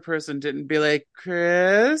wardrobe person didn't be like,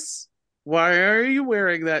 Chris, why are you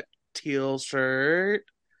wearing that teal shirt?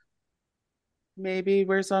 Maybe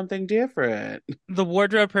wear something different. The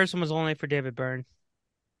wardrobe person was only for David Byrne.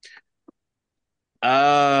 Oh.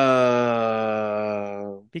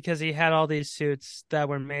 Because he had all these suits that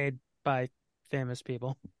were made by famous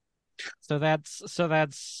people. So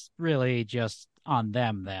that's really just on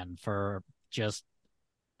them then for just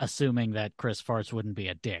assuming that Chris Farts wouldn't be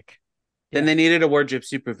a dick. Then they needed a wardrobe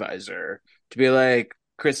supervisor to be like,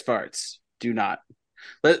 Chris Farts, do not.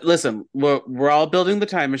 Listen, we're all building the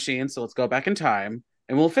time machine, so let's go back in time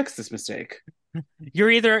and we'll fix this mistake. You're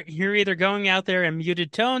either going out there in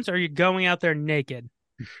muted tones or you're going out there naked.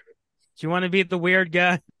 Do you want to be the weird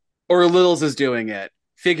guy? Or Lilz is doing it.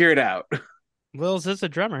 Figure it out. Lilz is a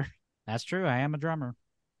drummer. That's true. I am a drummer.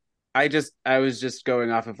 I was just going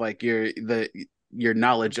off of like your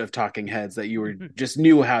knowledge of Talking Heads that you just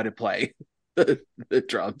knew how to play the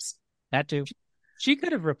drums. That too. She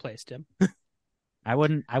could have replaced him. I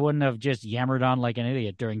wouldn't have just yammered on like an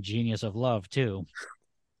idiot during Genius of Love too.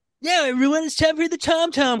 Yeah, everyone, it's time for the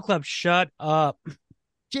Tom Tom Club. Shut up.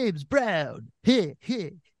 James Brown. Hey,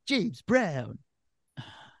 James Brown.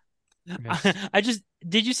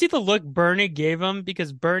 Did you see the look Bernie gave him?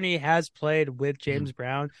 Because Bernie has played with James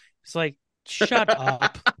Brown. It's like, shut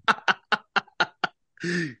up.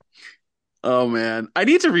 Oh man, I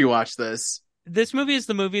need to rewatch this. This movie is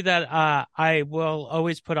the movie that I will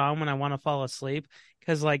always put on when I want to fall asleep,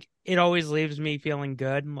 because like it always leaves me feeling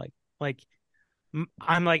good.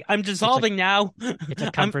 I'm dissolving now. It's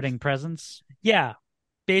a comforting presence. Yeah,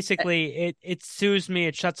 basically it soothes me.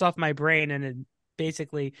 It shuts off my brain, and it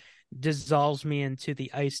basically dissolves me into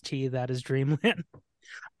the iced tea that is Dreamland.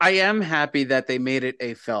 I am happy that they made it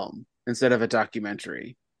a film instead of a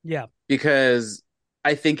documentary. Yeah, because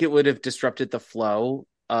I think it would have disrupted the flow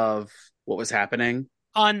of what was happening.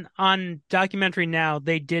 On documentary now,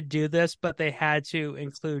 they did do this, but they had to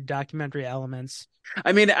include documentary elements.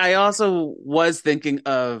 I mean, I also was thinking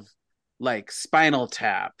of like Spinal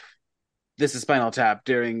Tap. This is Spinal Tap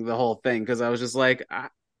during the whole thing, because I was just like,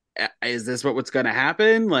 is this what's going to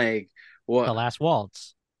happen? Like, what? The Last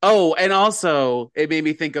Waltz. Oh, and also it made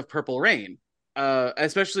me think of Purple Rain.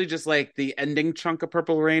 especially just like the ending chunk of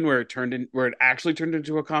Purple Rain where it actually turned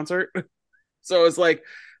into a concert. So it's like,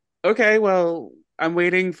 okay, well, I'm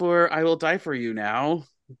waiting for I Will Die for You now.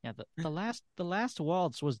 Yeah, the last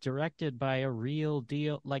waltz was directed by a real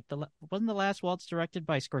deal. Like wasn't the last waltz directed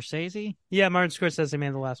by Scorsese? Yeah, Martin Scorsese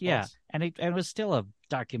made the last waltz. And it was still a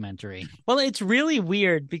documentary. Well, it's really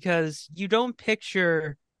weird because you don't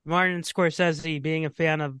picture Martin Scorsese being a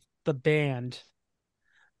fan of the band,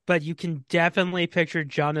 but you can definitely picture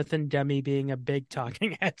Jonathan Demme being a big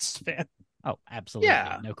Talking Heads fan. Oh, absolutely.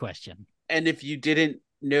 Yeah. No question. And if you didn't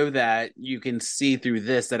know that, you can see through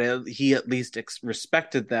this that he at least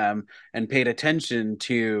respected them and paid attention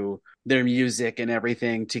to their music and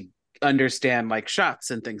everything to understand like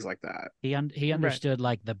shots and things like that. He understood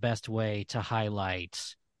like the best way to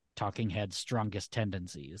highlight Talking Heads' strongest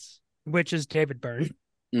tendencies, which is David Byrne.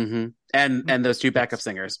 Mm-hmm. And those two backup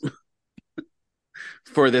singers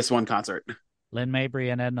for this one concert. Lynn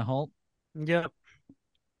Mabry and Edna Holt. Yep.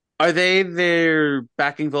 Are they their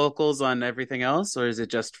backing vocals on everything else, or is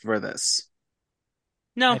it just for this?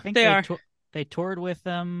 No, I think they are. They toured with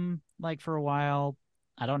them like for a while.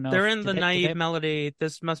 I don't know. They're in the Naive Melody.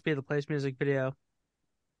 This Must Be the Place music video.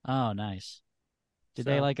 Oh, nice. Did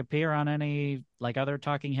they like appear on any like other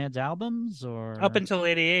Talking Heads albums or up until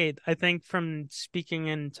 '88? I think from Speaking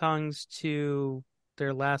in Tongues to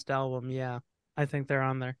their last album. Yeah, I think they're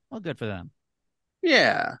on there. Well, good for them.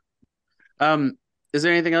 Yeah. Is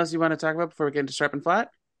there anything else you want to talk about before we get into Sharp and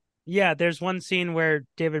Flat? Yeah, there's one scene where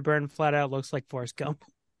David Byrne flat out looks like Forrest Gump.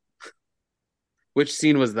 Which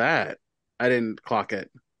scene was that? I didn't clock it.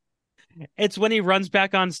 It's when he runs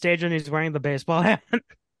back on stage and he's wearing the baseball hat.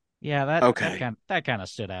 Yeah, that kind of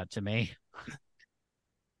stood out to me.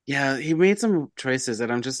 Yeah, he made some choices and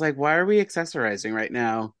I'm just like, why are we accessorizing right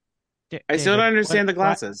now? I still don't understand the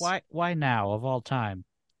glasses. Why now of all time?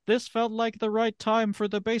 This felt like the right time for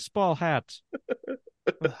the baseball hat.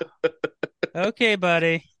 Okay,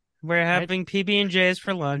 buddy. We're having PB&Js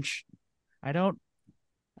for lunch. I don't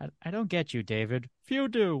get you, David. Few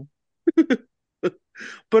do.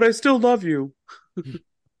 But I still love you.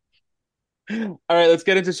 All right, let's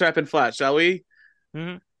get into Sharp and Flat, shall we?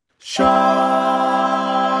 Mm-hmm. Sharp,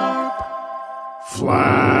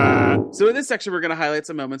 Flat. So in this section, we're going to highlight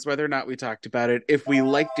some moments, whether or not we talked about it. If we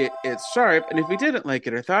liked it, it's sharp. And if we didn't like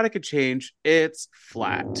it or thought it could change, it's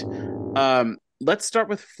flat. Let's start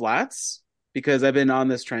with flats, because I've been on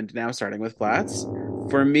this trend now, starting with flats.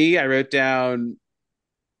 For me, I wrote down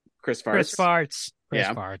Chris Farts. Chris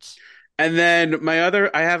Farts. And then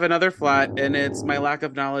I have another flat, and it's my lack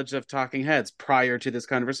of knowledge of Talking Heads prior to this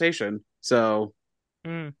conversation. So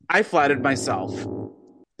I flatted myself,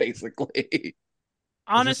 basically.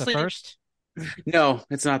 Honestly, the first? No,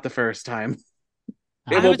 it's not the first time.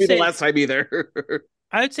 It won't be the last time either.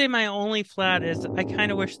 I would say my only flat is I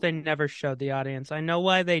kind of wish they never showed the audience. I know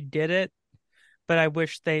why they did it, but I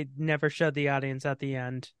wish they never showed the audience at the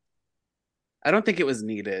end. I don't think it was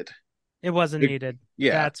needed. It wasn't needed.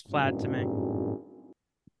 Yeah. That's flat to me.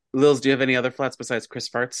 Lilz, do you have any other flats besides Chris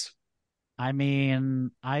Farts? I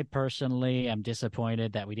mean, I personally am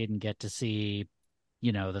disappointed that we didn't get to see,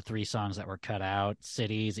 the 3 songs that were cut out,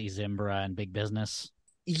 Cities, Ezimbra, and Big Business.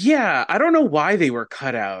 Yeah, I don't know why they were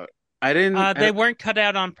cut out. They weren't cut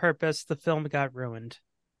out on purpose. The film got ruined.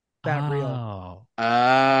 Real.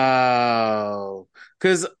 Oh.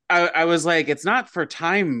 Because I was like, it's not for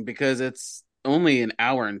time because it's only an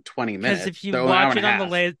hour and 20 minutes. Because if you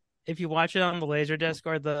watch it on the Laserdisc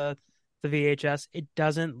or the VHS, it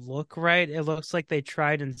doesn't look right. It looks like they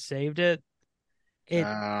tried and saved it.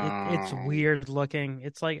 It's weird looking.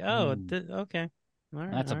 It's like, okay. All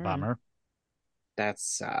right, that's a bummer. That's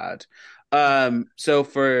sad. So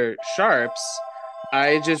for Sharps,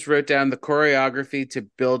 I just wrote down the choreography to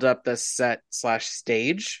build up the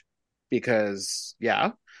set/stage because,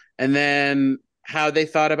 yeah. And then how they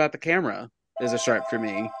thought about the camera is a Sharp for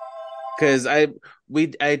me. Because I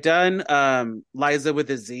done Liza with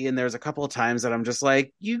a Z, and there's a couple of times that I'm just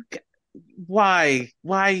like, why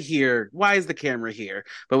here? Why is the camera here?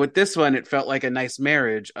 But with this one, it felt like a nice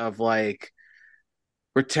marriage of like,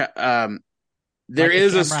 there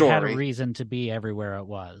is a story. Had a reason to be everywhere it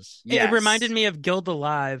was. Yes. It reminded me of Gilda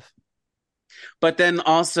Live. But then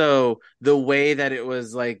also the way that it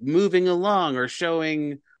was like moving along or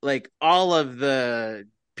showing like all of the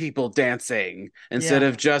people dancing instead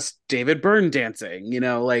of just David Byrne dancing,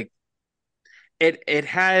 like it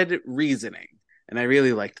had reasoning. And I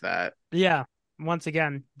really liked that. Yeah. Once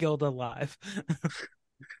again, Gilda Live.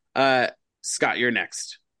 Scott, you're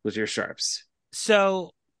next with your Sharps.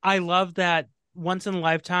 So I love that Once in a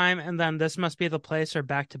Lifetime and then This Must Be the Place are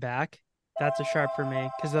back to back. That's a sharp for me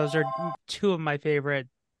because those are two of my favorite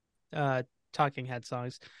Talking Head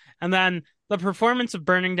songs. And then the performance of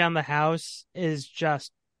Burning Down the House is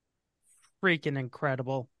just freaking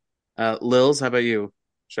incredible. Lilz, how about you?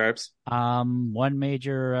 Sharps? One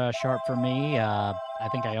major sharp for me. I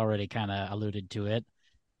think I already kind of alluded to it.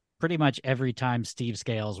 Pretty much every time Steve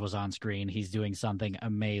Scales was on screen, he's doing something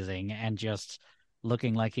amazing and just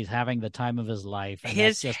looking like he's having the time of his life. And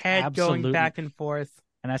his head going back and forth.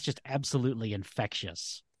 And that's just absolutely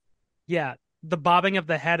infectious. Yeah, the bobbing of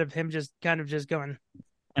the head of him just kind of just going.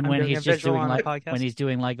 And when he's just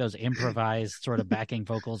doing like those improvised sort of backing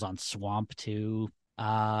vocals on Swamp too.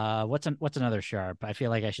 What's another sharp? I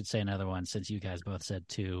feel like I should say another one since you guys both said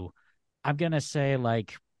two. I'm gonna say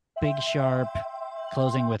like Big Sharp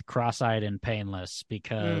closing with Cross-Eyed and Painless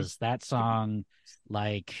because that song,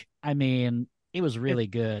 like, I mean, it was really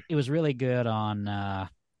good. It was really good on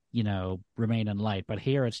Remain in Light, but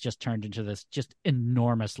here it's just turned into this just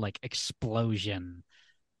enormous like explosion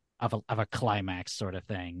of a climax sort of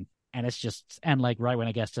thing. And it's just, and like right when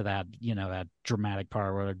it gets to that, that dramatic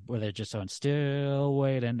part where they're just going still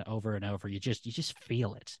waiting over and over, you just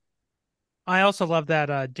feel it. I also love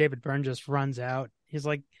that David Byrne just runs out. He's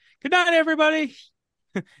like, "Good night, everybody."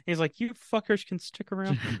 He's like, "You fuckers can stick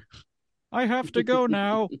around." I have to go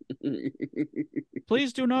now.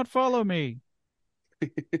 Please do not follow me.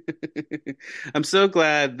 I'm so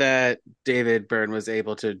glad that David Byrne was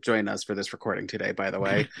able to join us for this recording today, by the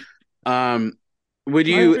way. Would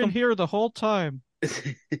you... I've been here the whole time.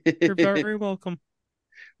 You're very welcome.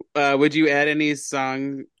 Would you add any of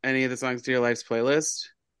the songs to your life's playlist?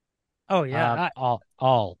 Oh yeah,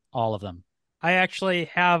 all of them. I actually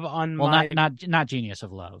have on my not Genius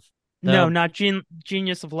of Love. No, not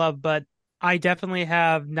Genius of Love, but I definitely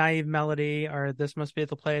have Naive Melody or This Must Be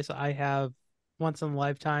the Place. I have Once in a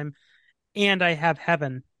Lifetime, and I have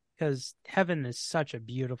Heaven because Heaven is such a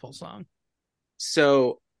beautiful song.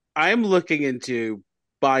 So I'm looking into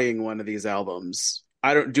buying one of these albums.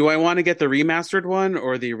 Do I want to get the remastered one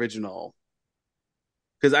or the original?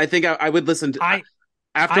 Because I think I would listen to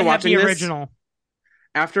after watching the original.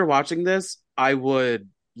 After watching this, I would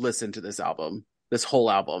listen to this album, this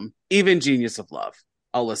whole album, even Genius of Love.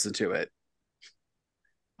 I'll listen to it.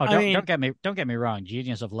 Oh, don't get me wrong.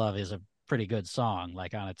 Genius of Love is a pretty good song,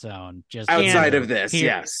 like on its own. Just outside of this,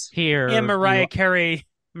 yes. Here, and Mariah Carey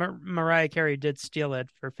did steal it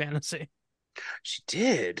for Fantasy. She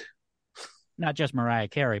did. Not just Mariah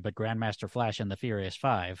Carey, but Grandmaster Flash and the Furious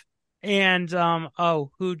Five. And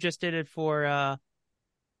who just did it for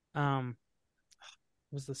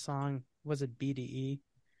was the song? Was it BDE?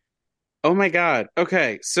 Oh my God.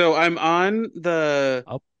 Okay, so I'm on the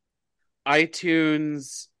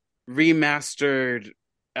iTunes remastered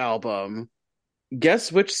album.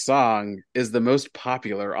 Guess which song is the most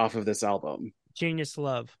popular off of this album? Genius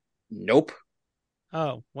Love. Nope.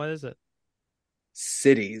 Oh, what is it?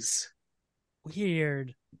 Cities.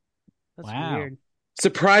 Weird. That's weird.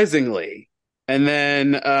 Surprisingly. And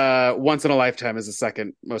then Once in a Lifetime is the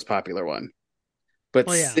second most popular one. But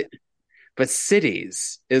but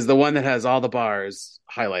Cities is the one that has all the bars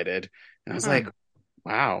highlighted. And I was like,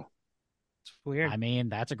 wow. It's weird. I mean,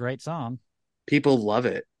 that's a great song. People love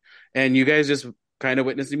it. And you guys just kind of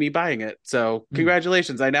witnessing me buying it. So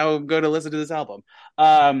congratulations. I now am going to listen to this album.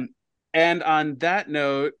 And on that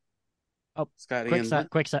note, Scott,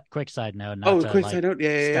 quick side note. Side note.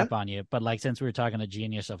 Yeah. Step on you. But like, since we were talking to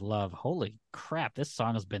Genius of Love, holy crap, this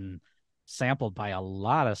song has been sampled by a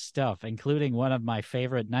lot of stuff, including one of my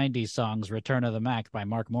favorite 90s songs, Return of the Mac by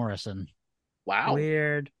Mark Morrison. Wow.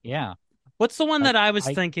 Weird. Yeah. What's the one that I was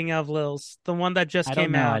thinking of, Lilz? The one that just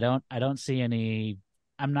came out. I don't see any.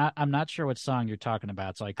 I'm not sure what song you're talking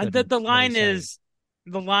about, so I couldn't. The line is,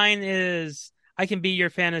 I can be your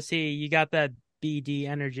fantasy. You got that BD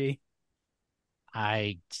energy.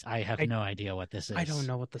 I have no idea what this is. I don't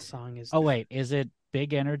know what the song is. Oh wait, is it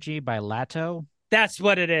Big Energy by Lato? That's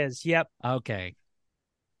what it is. Yep. Okay.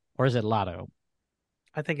 Or is it Lotto?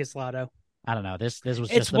 I think it's Lotto. I don't know. It's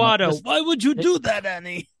Watto. Why would you do that,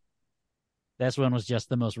 Annie? This one was just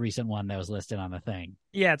the most recent one that was listed on the thing.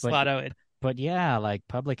 Yeah, it's Lotto. But yeah, like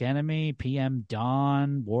Public Enemy, PM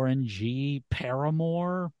Dawn, Warren G,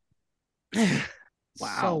 Paramore.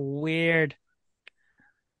 Wow. So weird.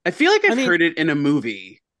 I feel like I've heard it in a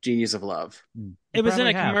movie, Genius of Love. It was in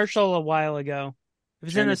a commercial a while ago. It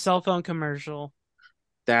was in a cell phone commercial.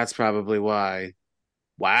 That's probably why.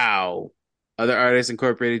 Wow. Other artists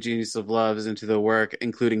incorporated Genius of Love into the work,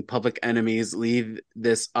 including Public Enemies. Leave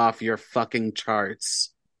this off your fucking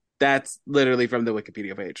charts. That's literally from the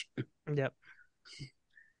Wikipedia page. Yep.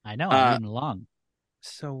 I know, I'm moving along.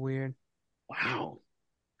 So weird. Wow.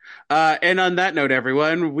 And on that note,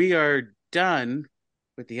 everyone, we are done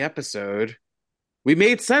with the episode. We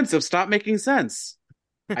made sense of Stop Making Sense.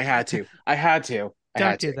 I had to. I had to. I Don't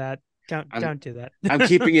had do to. that. Don't do that. I'm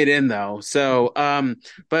keeping it in though. So,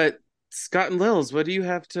 but Scott and Lilz, what do you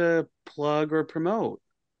have to plug or promote?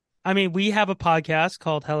 I mean, we have a podcast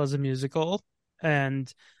called Hell is a Musical,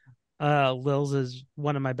 and Lilz is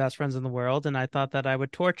one of my best friends in the world, and I thought that I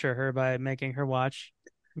would torture her by making her watch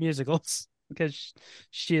musicals because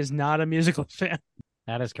she is not a musical fan.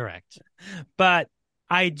 That is correct. But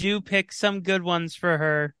I do pick some good ones for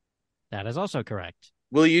her. That is also correct.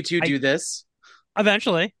 Will you two do this?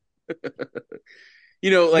 Eventually.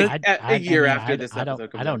 Like a year after this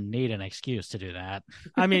episode comes I don't need an excuse to do that.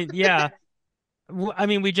 I mean, yeah. I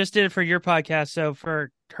mean, we just did it for your podcast, so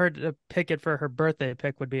for her to pick it for her birthday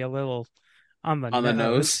pick would be a little on the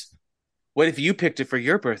nose. What if you picked it for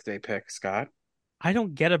your birthday pick, Scott? I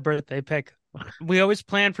don't get a birthday pick. We always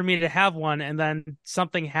plan for me to have one, and then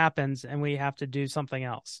something happens, and we have to do something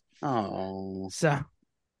else. Oh. So.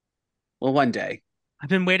 Well, one day. I've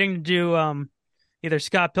been waiting to do either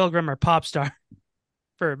Scott Pilgrim or Popstar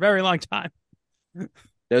for a very long time.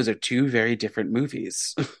 Those are two very different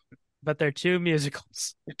movies. But they're two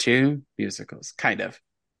musicals. They're two musicals. Kind of.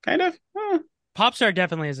 Popstar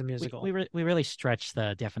definitely is a musical. We really stretch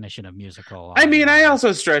the definition of musical. I mean, I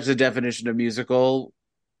also stretch the definition of musical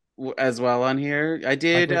as well on here. I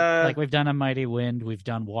did. We've done A Mighty Wind. We've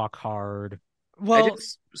done Walk Hard. Well, I did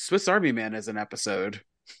Swiss Army Man as an episode.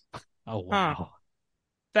 Oh, wow.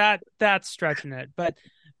 That's stretching it. But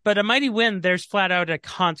A Mighty Wind, there's flat out a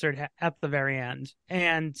concert at the very end.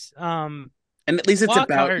 And at least it's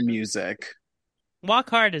about music. Walk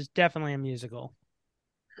Hard is definitely a musical.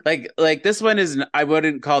 Like this one is, I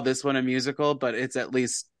wouldn't call this one a musical, but it's at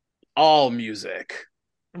least all music.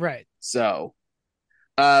 Right. So,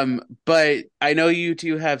 but I know you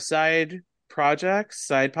two have side projects,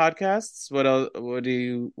 side podcasts. What are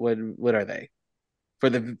they for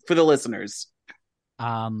the listeners?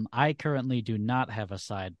 I currently do not have a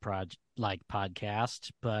side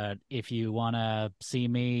podcast, but if you want to see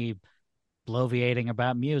me bloviating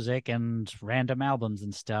about music and random albums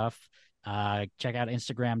and stuff, check out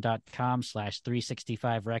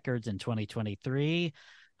Instagram.com/365records in 2023.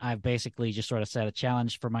 I've basically just sort of set a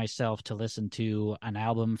challenge for myself to listen to an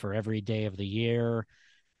album for every day of the year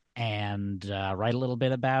and write a little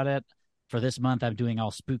bit about it. For this month, I'm doing all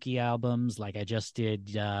spooky albums. Like I just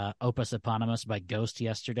did Opus Eponymous by Ghost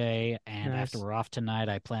yesterday. And nice. After we're off tonight,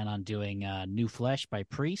 I plan on doing New Flesh by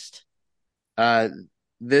Priest.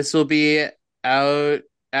 This will be out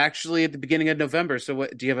actually at the beginning of November. So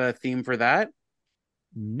what do you have a theme for that?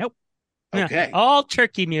 Nope. Okay. All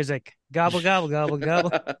turkey music. Gobble, gobble, gobble,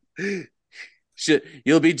 gobble.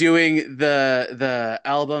 You'll be doing the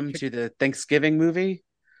album to the Thanksgiving movie?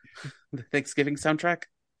 The Thanksgiving soundtrack?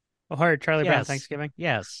 Or Charlie Brown Thanksgiving.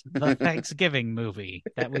 Yes, the Thanksgiving movie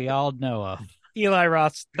that we all know of. Eli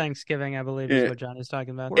Roth's Thanksgiving, I believe, is what John is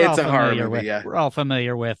talking about. It's a horror movie, We're all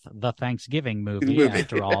familiar with the Thanksgiving movie.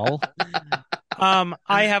 After all.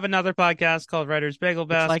 I have another podcast called Writer's Bagel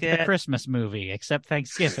Basket. It's like the Christmas movie, except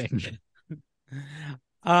Thanksgiving.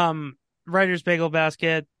 Writer's Bagel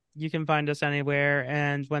Basket. You can find us anywhere.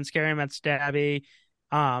 And When Scary Met Stabby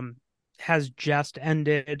has just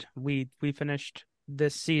ended. We finished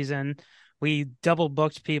this season. We double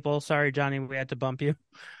booked people. Sorry, Johnny, we had to bump you.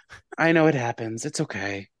 I know it happens. It's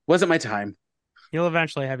okay. Wasn't my time. You'll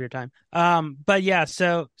eventually have your time. But yeah,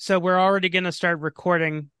 so we're already gonna start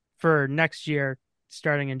recording for next year,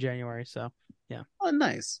 starting in January. So yeah. Oh,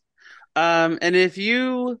 nice. And if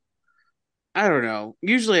you, I don't know.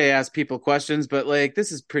 Usually I ask people questions, but like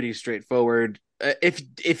this is pretty straightforward.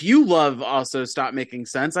 If you love also Stop Making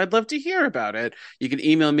Sense, I'd love to hear about it. You can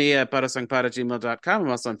email me at badasongpod@gmail.com. I'm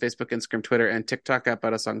also on Facebook, Instagram, Twitter, and TikTok at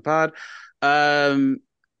badasongpod.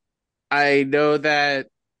 I know that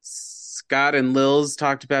Scott and Lilz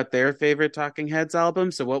talked about their favorite Talking Heads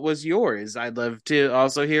album. So what was yours? I'd love to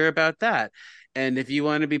also hear about that. And if you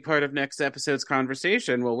want to be part of next episode's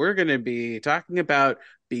conversation, well, we're going to be talking about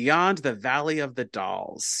Beyond the Valley of the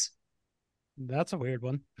Dolls. That's a weird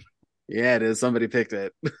one. Yeah, it is. Somebody picked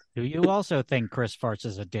it. Do you also think Chris Farts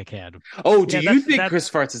is a dickhead? Oh, do you think Chris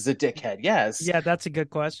Farts is a dickhead? Yes. Yeah, that's a good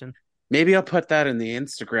question. Maybe I'll put that in the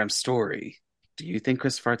Instagram story. Do you think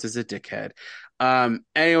Chris Farts is a dickhead?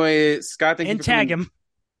 Anyway, Scott, thank you for tag him.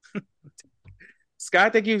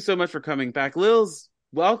 Scott, thank you so much for coming back. Lilz,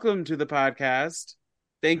 welcome to the podcast.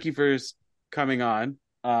 Thank you for coming on.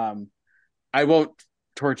 I won't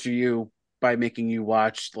torture you by making you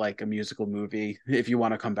watch like a musical movie if you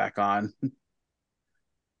want to come back on.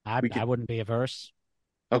 I wouldn't be averse.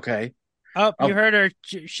 Okay. Oh, you heard her.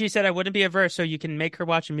 She said I wouldn't be averse, so you can make her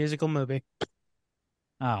watch a musical movie.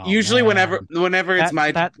 Oh, usually, man. whenever it's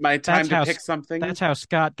my time to pick something. That's how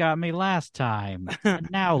Scott got me last time. And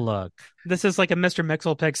now look. This is like a Mr.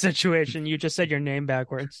 Mixelpick situation. You just said your name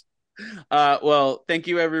backwards. Well, thank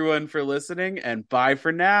you everyone for listening, and bye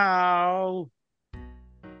for now.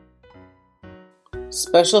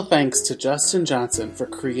 Special thanks to Justin Johnson for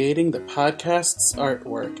creating the podcast's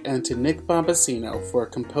artwork and to Nick Bombasino for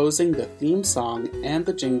composing the theme song and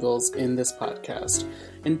the jingles in this podcast.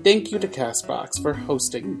 And thank you to CastBox for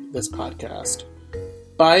hosting this podcast.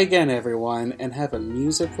 Bye again, everyone, and have a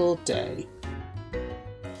musical day.